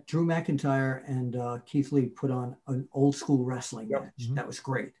thought that Drew McIntyre and Keith Lee put on an old school wrestling match. Mm-hmm. That was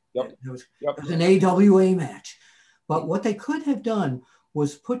great. Yep. It was an AWA match. But what they could have done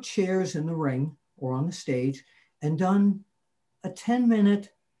was put chairs in the ring or on the stage and done a 10-minute,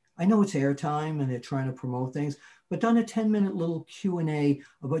 I know it's airtime and they're trying to promote things, but done a 10-minute little Q&A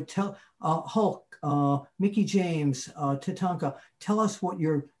about Hulk, Mickey James, Tatanka, tell us what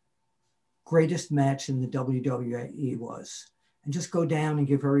your greatest match in the WWE was. And just go down and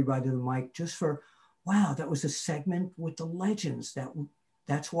give everybody the mic just for, wow, that was a segment with the legends.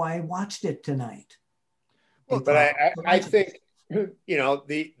 That's why I watched it tonight. Well, but I think,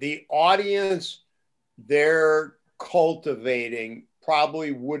 the audience they're cultivating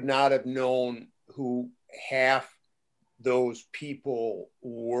probably would not have known who half those people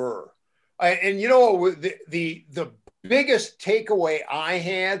were. And the biggest takeaway I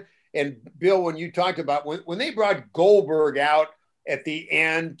had, and Bill, when you talked about when they brought Goldberg out at the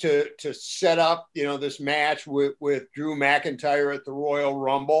end to set up, this match with Drew McIntyre at the Royal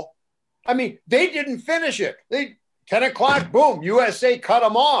Rumble, I mean, they didn't finish it. 10 o'clock, boom, USA cut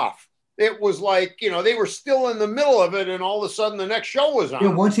them off. It was like, they were still in the middle of it, and all of a sudden the next show was on.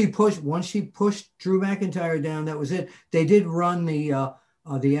 Yeah, once he pushed Drew McIntyre down, that was it. They did run the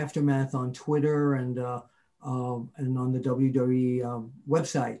aftermath on Twitter and on the WWE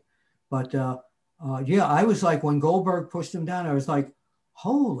website. But I was like, when Goldberg pushed him down, I was like,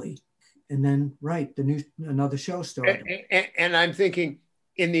 holy. And then, another show started. And I'm thinking,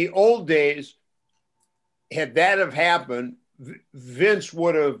 in the old days, had that have happened, Vince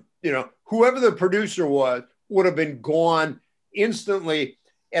would have, whoever the producer was, would have been gone instantly.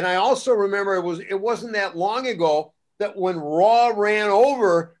 And I also remember it wasn't that long ago that when Raw ran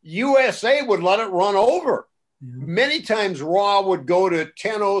over, USA would let it run over. Yeah. Many times Raw would go to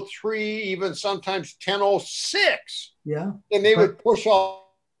 10:03, even sometimes 10:06. Yeah. And they would push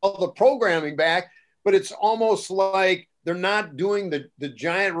all the programming back, but it's almost like they're not doing the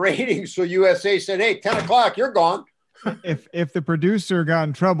giant ratings. So USA said, hey, 10 o'clock, you're gone. If the producer got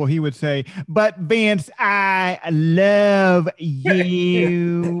in trouble, he would say, but Vince, I love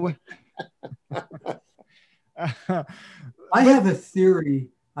you. I have a theory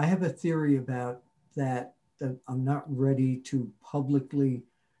about that I'm not ready to publicly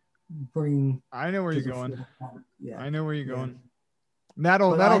bring. I know where you're going. Yeah, I know where you're going.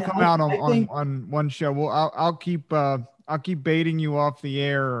 That'll come out on one show. Well, I'll keep baiting you off the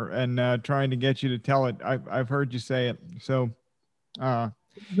air and trying to get you to tell it. I've heard you say it. So you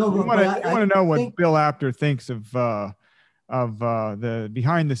want to know what Bill Apter thinks of the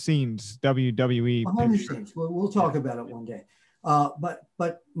behind the scenes WWE behind picture. The scenes. We'll talk about it one day.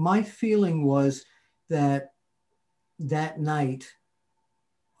 But my feeling was that night,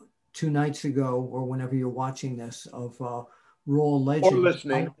 2 nights ago, or whenever you're watching this, of Raw Legends, or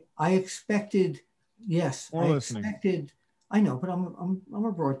listening, I expected, yes, or I listening. expected. I know, but I'm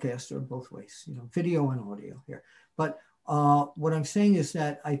a broadcaster both ways, video and audio here. But what I'm saying is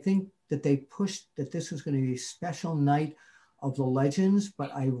that I think that they pushed that this was going to be a special night of the legends,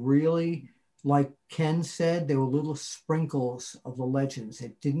 but I really, like Ken said, there were little sprinkles of the legends.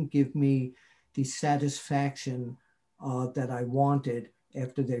 It didn't give me the satisfaction that I wanted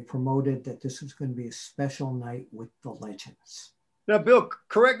after they promoted that this was going to be a special night with the legends. Now, Bill,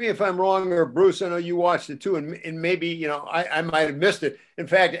 correct me if I'm wrong, or Bruce, I know you watched it too, and maybe, I might have missed it. In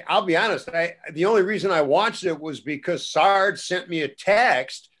fact, I'll be honest, the only reason I watched it was because Sarge sent me a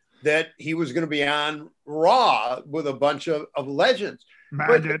text that he was going to be on Raw with a bunch of legends.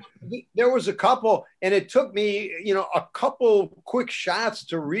 But there was a couple, and it took me, a couple quick shots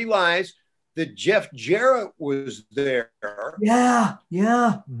to realize that Jeff Jarrett was there. Yeah.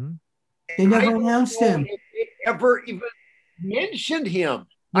 Mm-hmm. They never announced him. They ever even mentioned him.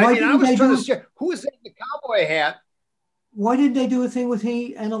 I was trying to say, who is that in the cowboy hat? Why didn't they do a thing with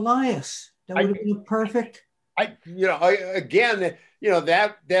he and Elias? That would have been perfect. That's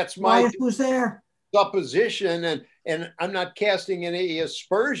my Elias was there. supposition, and I'm not casting any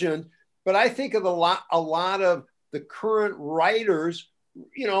aspersions, but I think of a lot of the current writers.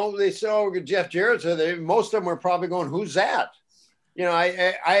 They say, "Oh, Jeff Jarrett." So most of them were probably going, "Who's that?"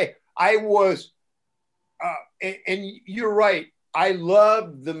 I was, and you're right. I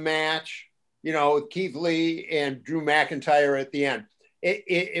loved the match, with Keith Lee and Drew McIntyre at the end.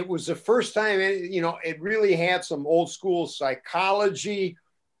 It was the first time, it really had some old school psychology.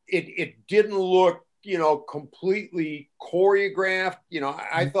 It didn't look, completely choreographed.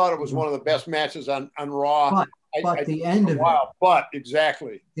 I thought it was one of the best matches on Raw. But the end of it, but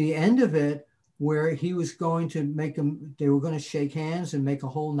exactly. The end of it where he was going to make him, they were going to shake hands and make a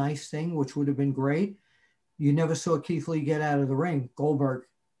whole nice thing, which would have been great. You never saw Keith Lee get out of the ring. Goldberg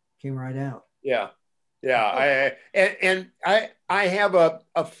came right out. Yeah. Yeah. I have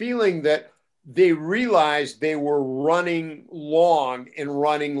a feeling that they realized they were running long and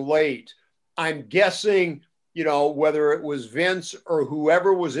running late. I'm guessing, you know, whether it was Vince or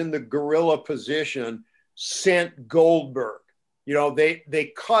whoever was in the gorilla position sent Goldberg. You know,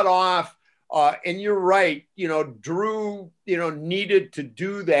 they cut off, and you're right, you know, Drew, you know, needed to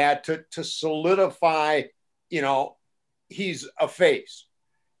do that to solidify, you know, he's a face.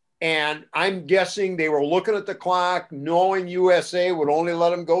 And I'm guessing they were looking at the clock, knowing USA would only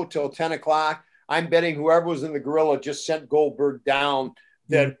let him go till 10 o'clock. I'm betting whoever was in the gorilla just sent Goldberg down,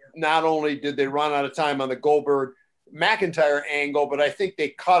 that not only did they run out of time on the Goldberg McIntyre angle, but I think they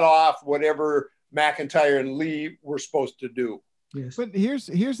cut off whatever McIntyre and Lee were supposed to do. Yes. But here's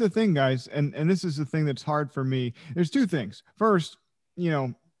the thing, guys, and this is the thing that's hard for me. There's two things. First, you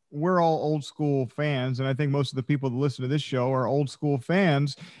know, we're all old school fans, and I think most of the people that listen to this show are old school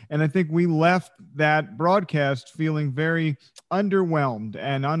fans, and I think we left that broadcast feeling very underwhelmed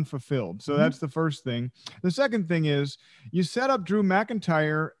and unfulfilled. So that's the first thing. The second thing is you set up Drew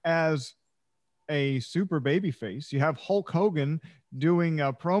McIntyre as a super babyface. You have Hulk Hogan doing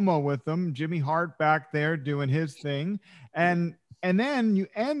a promo with them, Jimmy Hart back there doing his thing, and then you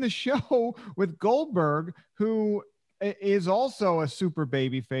end the show with Goldberg, who is also a super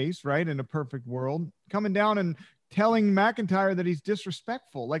baby face, right? In a perfect world, coming down and telling McIntyre that he's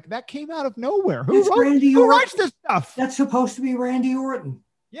disrespectful. Like, that came out of nowhere. Who writes this stuff? That's supposed to be Randy Orton.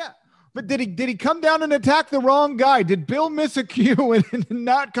 Yeah. But did he come down and attack the wrong guy? Did Bill miss a cue and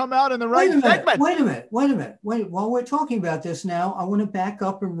not come out in the right segment? Wait a minute. While we're talking about this now, I want to back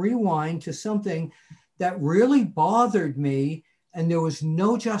up and rewind to something that really bothered me, and there was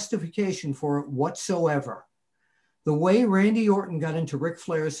no justification for it whatsoever. The way Randy Orton got into Ric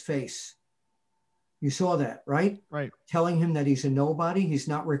Flair's face. You saw that, right? Right. Telling him that he's a nobody. He's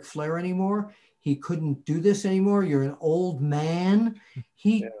not Ric Flair anymore. He couldn't do this anymore. You're an old man.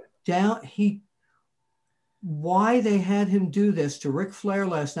 Why they had him do this to Ric Flair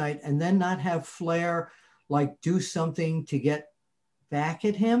last night and then not have Flair like do something to get back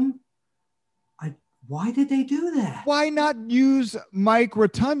at him? Why did they do that? Why not use Mike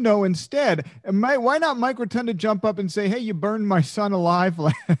Rotundo instead? Why not Mike Rotundo jump up and say, "Hey, you burned my son alive,"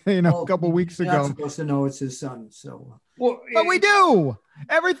 a couple of weeks ago? You're not supposed to know it's his son, so. Well, but we do.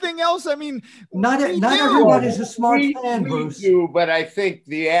 Everything else, I mean, not everybody's a smart fan, Bruce. We do, but I think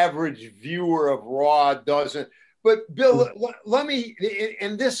the average viewer of Raw doesn't. But Bill, let me,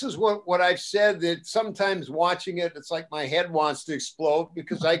 and this is what I've said, that sometimes watching it, it's like my head wants to explode,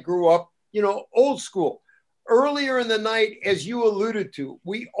 because I grew up, you know, old school. Earlier in the night, as you alluded to,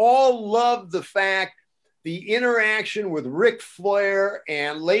 we all loved the fact the interaction with Ric Flair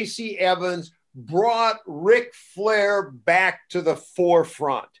and Lacey Evans brought Ric Flair back to the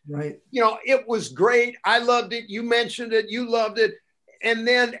forefront. Right. You know, it was great. I loved it. You mentioned it. You loved it. And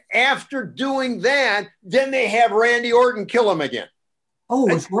then after doing that, then they have Randy Orton kill him again. Oh,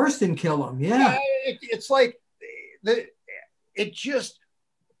 it's worse than kill him. Yeah. It's like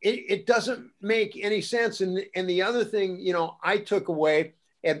it doesn't make any sense. And the other thing, you know, I took away,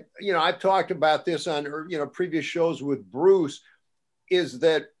 and, you know, I've talked about this on, you know, previous shows with Bruce, is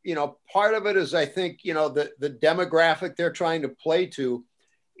that, you know, part of it is, I think, you know, the demographic they're trying to play to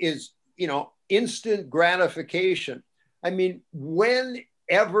is, you know, instant gratification. I mean,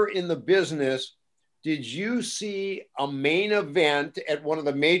 whenever in the business did you see a main event at one of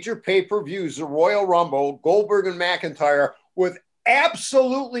the major pay-per-views, the Royal Rumble, Goldberg and McIntyre, with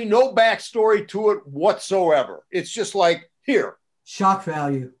absolutely no backstory to it whatsoever? It's just like, here. Shock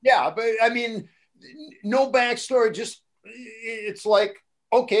value. Yeah, but I mean, no backstory, just, it's like,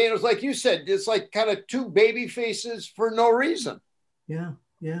 okay, it was like you said, it's like kind of two baby faces for no reason. Yeah.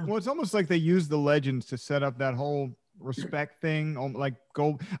 Well, it's almost like they use the legends to set up that whole respect thing, like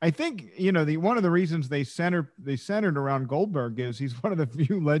Gold. I think, you know, one of the reasons they centered around Goldberg is he's one of the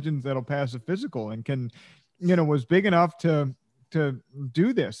few legends that'll pass a physical and can, you know, was big enough to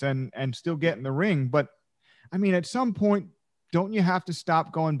do this and still get in the ring. But I mean, at some point, don't you have to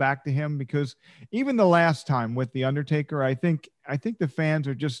stop going back to him? Because even the last time with The Undertaker, I think the fans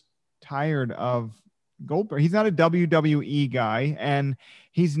are just tired of Goldberg. He's not a WWE guy, and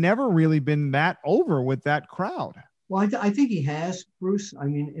he's never really been that over with that crowd. Well, I think he has, Bruce. I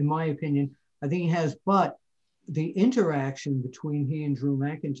mean, in my opinion, I think he has. But the interaction between he and Drew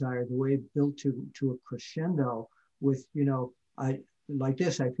McIntyre, the way it built to a crescendo with, you know, I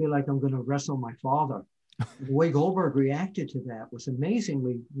feel like I'm going to wrestle my father. The way Goldberg reacted to that was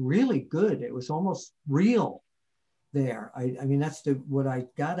amazingly really good. It was almost real there. I mean, that's what I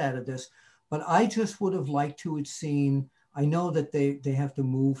got out of this. But I just would have liked to have seen, I know that they have to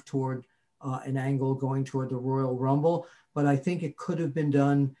move toward an angle going toward the Royal Rumble, but I think it could have been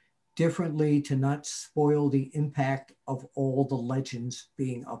done differently to not spoil the impact of all the legends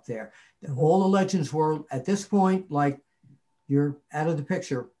being up there. All the legends were at this point, like, you're out of the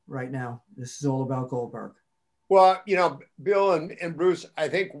picture right now. This is all about Goldberg. Well, you know, Bill and Bruce, I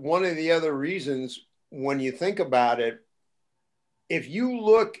think one of the other reasons when you think about it, if you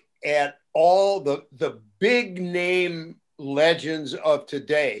look at all the big name legends of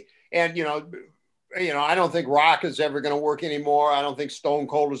today, and, you know, I don't think Rock is ever going to work anymore. I don't think Stone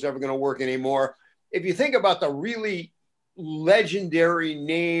Cold is ever going to work anymore. If you think about the really legendary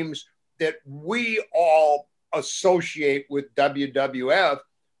names that we all associate with WWF,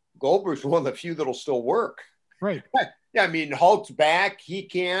 Goldberg's one of the few that'll still work. Right. Yeah, I mean, Hulk's back. He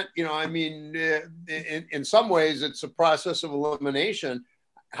can't, I mean, in some ways, it's a process of elimination.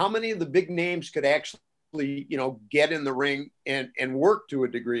 How many of the big names could actually, get in the ring and work to a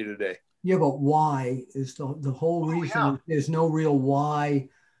degree today? Yeah, but why is the whole reason? Yeah. There's no real why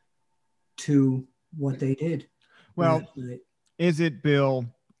to what they did. Well, is it, Bill,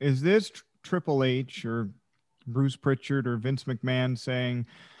 is this Triple H or Bruce Pritchard or Vince McMahon saying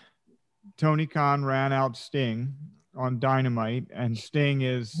Tony Khan ran out Sting on Dynamite, and Sting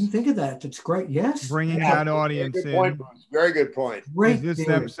is... Think of that. That's great. Yes. Bringing that audience in. Point, very good point. Great. Is this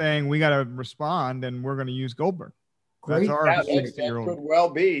them saying we got to respond and we're going to use Goldberg? Great. That's our that could well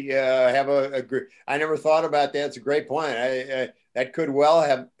be. I never thought about that. It's a great point. That could well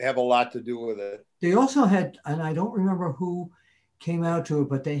have a lot to do with it. They also had, and I don't remember who came out to it,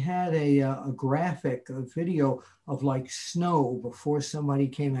 but they had a graphic, a video of like snow before somebody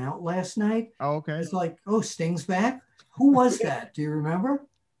came out last night. Oh, okay. It's like, oh, Sting's back. Who was that? Do you remember?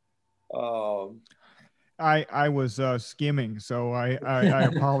 I was skimming, so I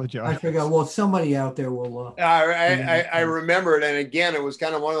apologize. I forgot. Well, somebody out there will. I remember it, and again, it was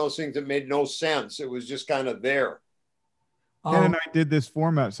kind of one of those things that made no sense. It was just kind of there. Ken and I did this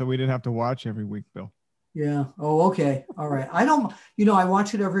format so we didn't have to watch every week, Bill. Yeah. Oh, okay. All right. I don't. I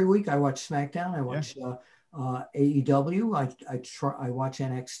watch it every week. I watch SmackDown. I watch AEW. I watch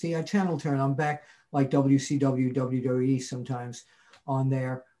NXT. I channel turn. I'm back like WCW, WWE sometimes on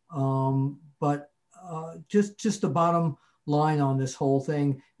there. But just the bottom line on this whole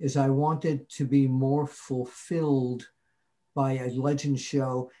thing is I wanted to be more fulfilled by a legend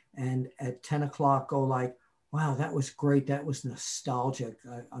show, and at 10 o'clock go like, wow, that was great. That was nostalgic.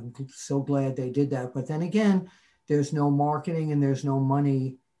 I'm so glad they did that. But then again, there's no marketing and there's no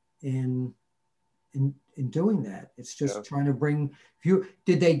money in doing that. It's just trying to bring view.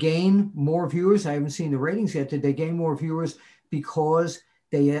 Did they gain more viewers? I haven't seen the ratings yet. Did they gain more viewers because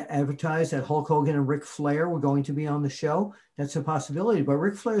they advertised that Hulk Hogan and Ric Flair were going to be on the show? That's a possibility. But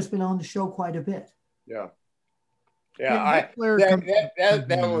Ric Flair's been on the show quite a bit. Yeah. Yeah, that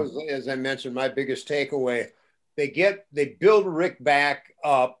was, as I mentioned, my biggest takeaway. They build Rick back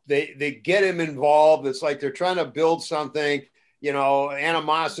up. They get him involved. It's like they're trying to build something,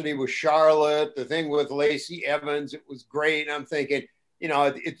 animosity with Charlotte, the thing with Lacey Evans. It was great. And I'm thinking,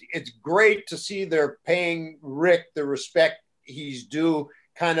 it's great to see they're paying Rick the respect he's due.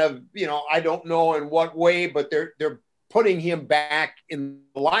 Kind of, I don't know in what way, but they're putting him back in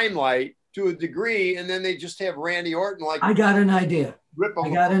the limelight to a degree. And then they just have Randy Orton like. I got an idea. I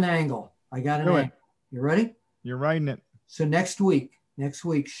got an angle. You ready? You're writing it. So next week,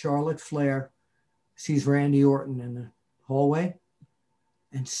 Charlotte Flair sees Randy Orton in the hallway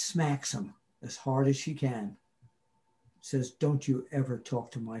and smacks him as hard as she can. Says, "Don't you ever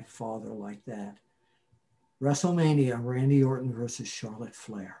talk to my father like that." WrestleMania, Randy Orton versus Charlotte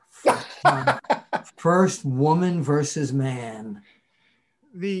Flair. First woman versus man.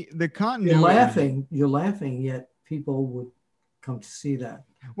 The continuity. You're laughing, yet people would come to see that.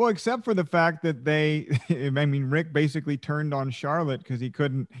 Well, except for the fact that Rick basically turned on Charlotte because he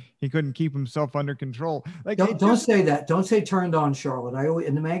couldn't keep himself under control. Like, don't say that. Don't say turned on Charlotte.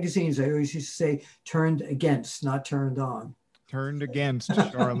 In the magazines, I always used to say turned against, not turned on. Turned against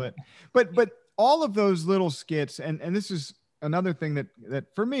Charlotte. But all of those little skits, and this is another thing that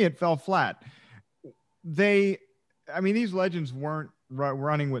for me, it fell flat. These legends weren't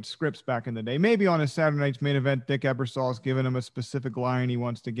running with scripts back in the day. Maybe on a Saturday Night's Main Event, Dick Ebersol's given him a specific line he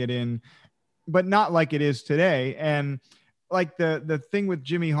wants to get in, but not like it is today. And like the thing with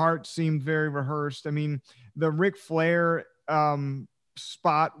Jimmy Hart seemed very rehearsed. I mean, the Ric Flair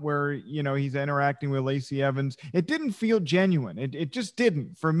spot where, you know, he's interacting with Lacey Evans. It didn't feel genuine. It just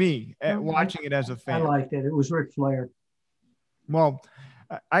didn't for me watching it as a fan. I liked it. It was Ric Flair. Well,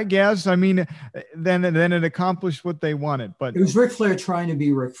 I guess, I mean, then it accomplished what they wanted, but it was Ric Flair trying to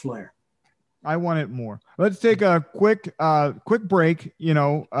be Ric Flair. I want it more. Let's take a quick break, you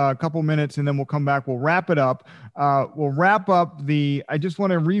know, a couple minutes, and then we'll come back. We'll wrap it up. We'll wrap up I just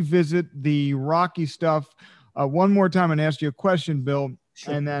want to revisit the Rocky stuff one more time and ask you a question, Bill,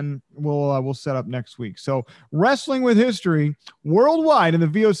 sure. And then we'll set up next week. So Wrestling with History worldwide in the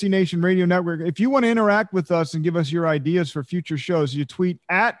VOC Nation Radio Network. If you want to interact with us and give us your ideas for future shows, you tweet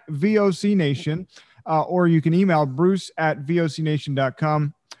at VOC Nation, or you can email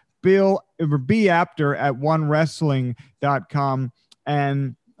bruce@vocnation.com. Bill Apter at onewrestling.com.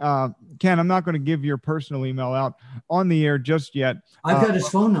 And Ken, I'm not going to give your personal email out on the air just yet. I've got his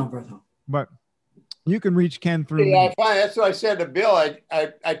phone number though. But you can reach Ken through. Yeah, that's what I said to Bill. I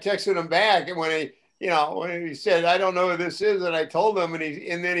texted him back, and when he said, I don't know who this is, and I told him, and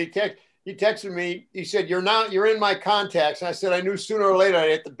then he texted me. He said, you're in my contacts. And I said, I knew sooner or later I'd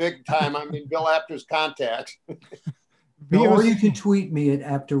hit the big time. I mean, Bill Apter's contacts. Or you can tweet me at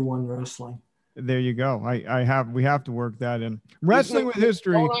Apter One Wrestling. There you go. We have to work that in. Wrestling with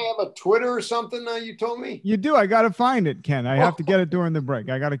History. Don't I have a Twitter or something now? You told me you do. I got to find it, Ken. I have to get it during the break.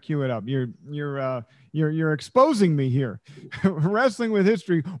 I got to cue it up. You're exposing me here. Wrestling with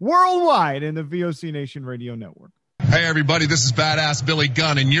History worldwide in the VOC Nation Radio Network. Hey everybody, this is Badass Billy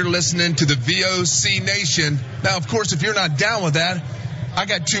Gunn, and you're listening to the VOC Nation. Now, of course, if you're not down with that, I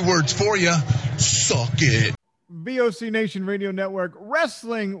got 2 words for you. Suck it. VOC Nation Radio Network,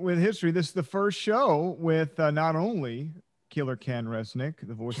 Wrestling with History. This is the first show with not only Killer Ken Resnick,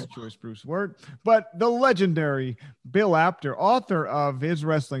 the voice of choice Bruce Wirt, but the legendary Bill Apter, author of his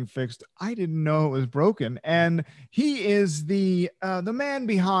Wrestling Fixed. I didn't know it was broken, and he is the man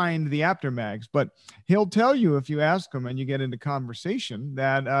behind the Apter mags. But he'll tell you if you ask him and you get into conversation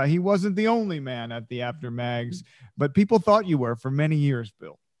that he wasn't the only man at the Apter mags, but people thought you were for many years,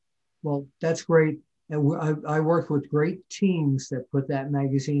 Bill. Well, that's great. And I worked with great teams that put that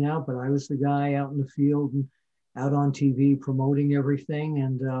magazine out, but I was the guy out in the field and out on TV promoting everything.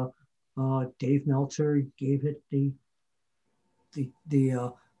 And Dave Meltzer gave it the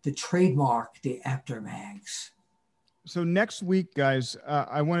trademark, the Apter mags. So next week, guys,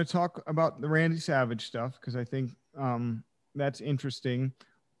 I want to talk about the Randy Savage stuff because I think that's interesting.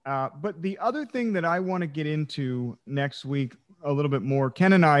 But the other thing that I want to get into next week a little bit more,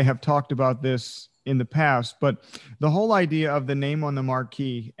 Ken and I have talked about this in the past, but the whole idea of the name on the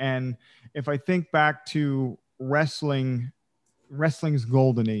marquee. And if I think back to wrestling's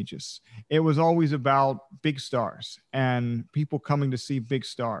golden ages, it was always about big stars and people coming to see big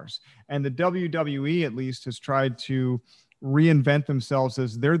stars. And the WWE at least has tried to reinvent themselves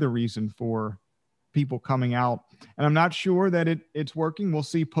as they're the reason for people coming out. And I'm not sure that it's working. We'll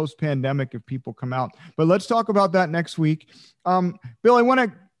see post-pandemic if people come out. But let's talk about that next week. Bill, I want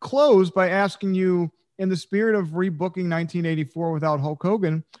to close by asking you, in the spirit of rebooking 1984 without Hulk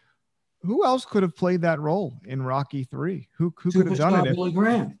Hogan, who else could have played that role in Rocky III? Who could have done it? Billy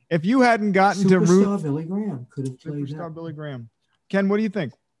Graham. If you hadn't gotten to root, Superstar Billy Graham could have played Superstar that. Billy Graham. Ken, what do you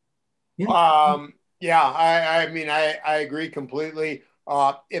think? Yeah. I mean, I agree completely.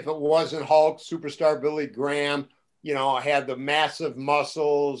 If it wasn't Hulk, Superstar Billy Graham, I had the massive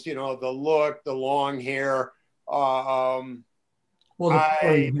muscles, the look, the long hair. The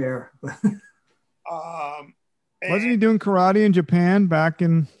hair. Wasn't he doing karate in Japan back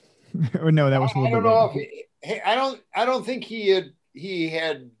in? Or no, that was. I don't know if I don't think he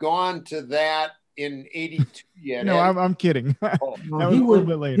had gone to that in '82 yet. No, I'm kidding. He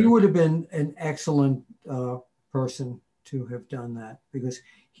would have been an excellent person to have done that because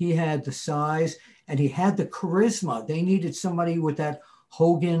he had the size and he had the charisma. They needed somebody with that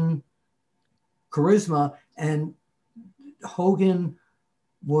Hogan charisma, and Hogan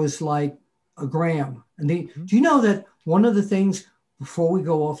was like a Graham. And do you know that one of the things, before we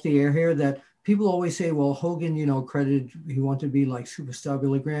go off the air here, that people always say, well, Hogan, credited, he wanted to be like Superstar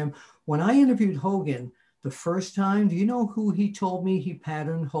Billy Graham. When I interviewed Hogan the first time, do you know who he told me he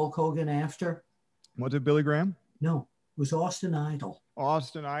patterned Hulk Hogan after? Was it Billy Graham? No, it was Austin Idol.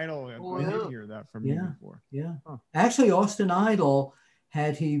 Austin Idol. I did hear that from you before. Yeah. Huh. Actually, Austin Idol,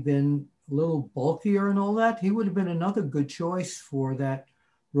 had he been a little bulkier and all that, he would have been another good choice for that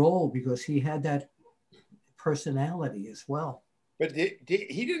role because he had that personality as well. But he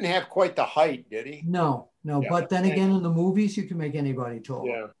didn't have quite the height, did he? No. Yeah. But then again, in the movies, you can make anybody tall.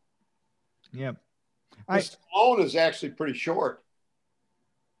 Yeah. Stallone is actually pretty short.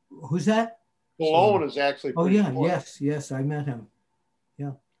 Who's that? Stallone is actually pretty short. Yes, I met him.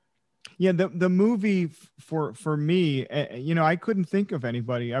 Yeah. Yeah, the movie for me, you know, I couldn't think of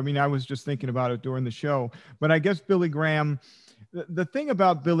anybody. I mean, I was just thinking about it during the show, but I guess Billy Graham. The thing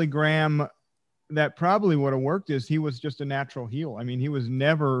about Billy Graham that probably would have worked is he was just a natural heel. I mean, he was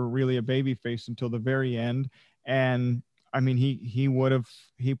never really a babyface until the very end, and I mean, he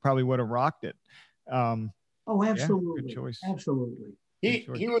probably would have rocked it. Oh, absolutely. Yeah, good choice. Absolutely.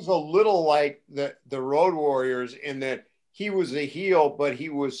 He was a little like the Road Warriors in that he was a heel, but he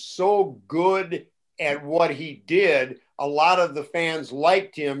was so good at what he did. A lot of the fans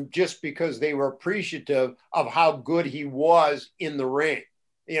liked him just because they were appreciative of how good he was in the ring,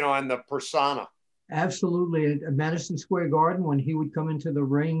 you know, and the persona. Absolutely. At Madison Square Garden, when he would come into the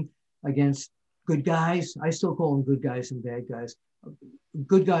ring against good guys, I still call them good guys and bad guys,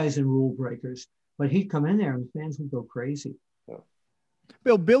 good guys and rule breakers, but he'd come in there and the fans would go crazy.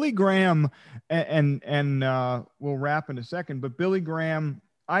 Bill, Billy Graham, and we'll wrap in a second, but Billy Graham,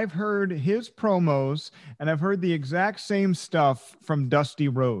 I've heard his promos and I've heard the exact same stuff from Dusty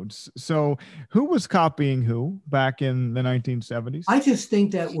Rhodes. So who was copying who back in the 1970s? I just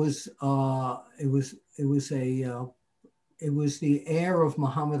think that was it was the air of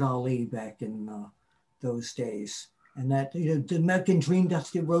Muhammad Ali back in those days. And that, you know, the American Dream,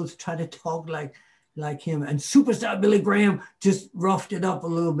 Dusty Rhodes tried to talk like him, and Superstar Billy Graham just roughed it up a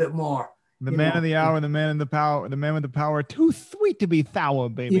little bit more. The man of the hour, the man in the power, the man with the power, too sweet to be sour,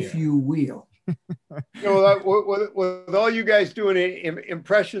 baby. If you will. You know, with all you guys doing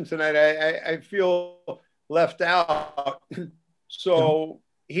impressions tonight, I feel left out. So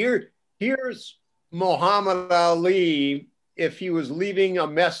here's Muhammad Ali if he was leaving a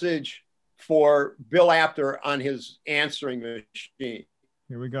message for Bill Apter on his answering machine.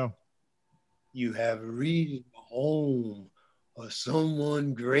 Here we go. You have reached home of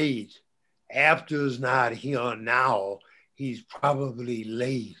someone great. Apter's not here now. He's probably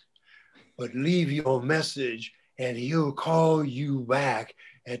late. But leave your message and he'll call you back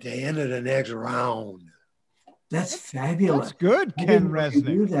at the end of the next round. That's fabulous. That's good, Ken Resnick.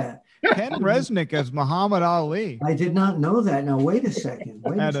 Do that. Ken Resnick as Muhammad Ali. I did not know that. Now, wait a second.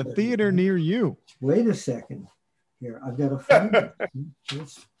 At a theater near you. Wait a second. Here, I've got a phone.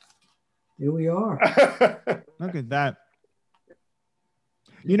 Here we are. Look at that.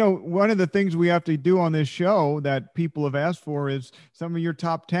 You know, one of the things we have to do on this show that people have asked for is some of your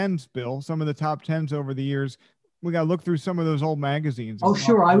top 10s, Bill, some of the top 10s over the years. We got to look through some of those old magazines. Oh,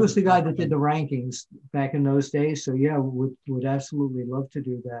 sure. I was the guy that did the rankings back in those days. So, yeah, would absolutely love to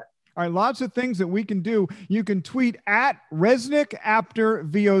do that. All right, lots of things that we can do. You can tweet at Resnick Apter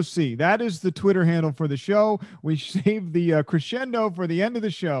VOC. That is the Twitter handle for the show. We saved the crescendo for the end of the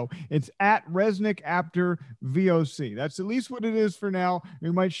show. It's at Resnick Apter VOC. That's at least what it is for now.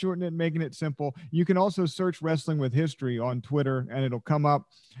 We might shorten it, making it simple. You can also search Wrestling with History on Twitter, and it'll come up.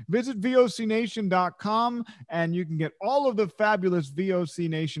 Visit VOCNation.com, and you can get all of the fabulous VOC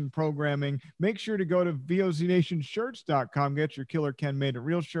Nation programming. Make sure to go to VOCNationShirts.com. Get your Killer Ken Made It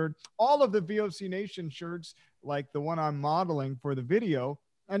Real shirt. All of the VOC Nation shirts, like the one I'm modeling for the video.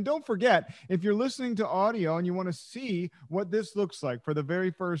 And don't forget, if you're listening to audio and you want to see what this looks like for the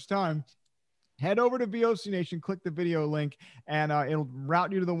very first time, head over to VOC Nation, click the video link, and it'll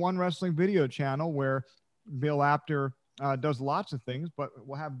route you to the One Wrestling video channel where Bill Apter does lots of things, but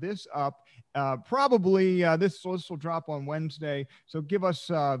we'll have this up probably this will drop on Wednesday. So give us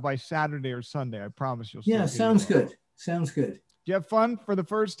by Saturday or Sunday. I promise you'll see. Yeah, sounds good. Sounds good. Did you have fun for the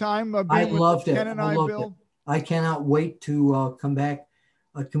first time? I loved it. Ken and I, Bill? It. I cannot wait to come back.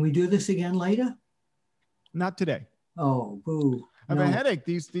 Can we do this again later? Not today. Oh, boo. I have a headache.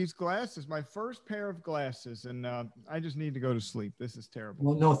 These glasses, my first pair of glasses, and I just need to go to sleep. This is terrible.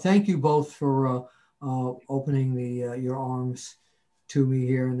 Well, no, thank you both for opening your arms to me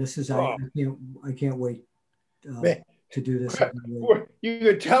here. And this is, I can't wait to do this. You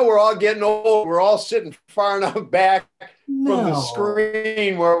can tell we're all getting old. We're all sitting far enough back from the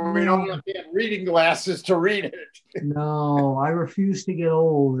screen where we don't have to get reading glasses to read it. No, I refuse to get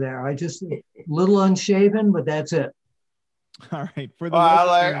old there. I just little unshaven, but that's it. All right. For the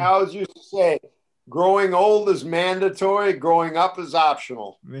I always used to say, growing old is mandatory. Growing up is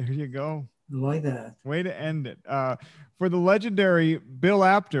optional. There you go. I like that. Way to end it. For the legendary Bill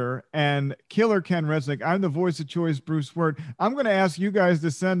Apter and Killer Ken Resnick, I'm the voice of choice, Bruce Wirt. I'm going to ask you guys to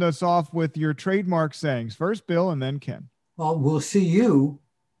send us off with your trademark sayings. First Bill and then Ken. Well, we'll see you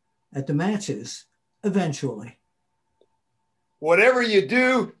at the matches eventually. Whatever you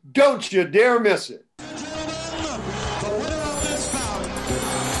do, don't you dare miss it.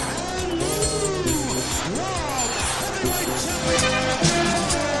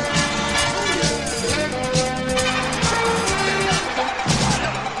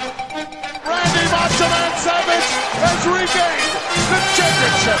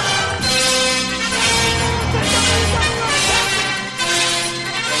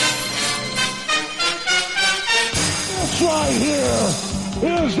 Right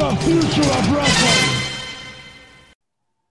here is the future of wrestling.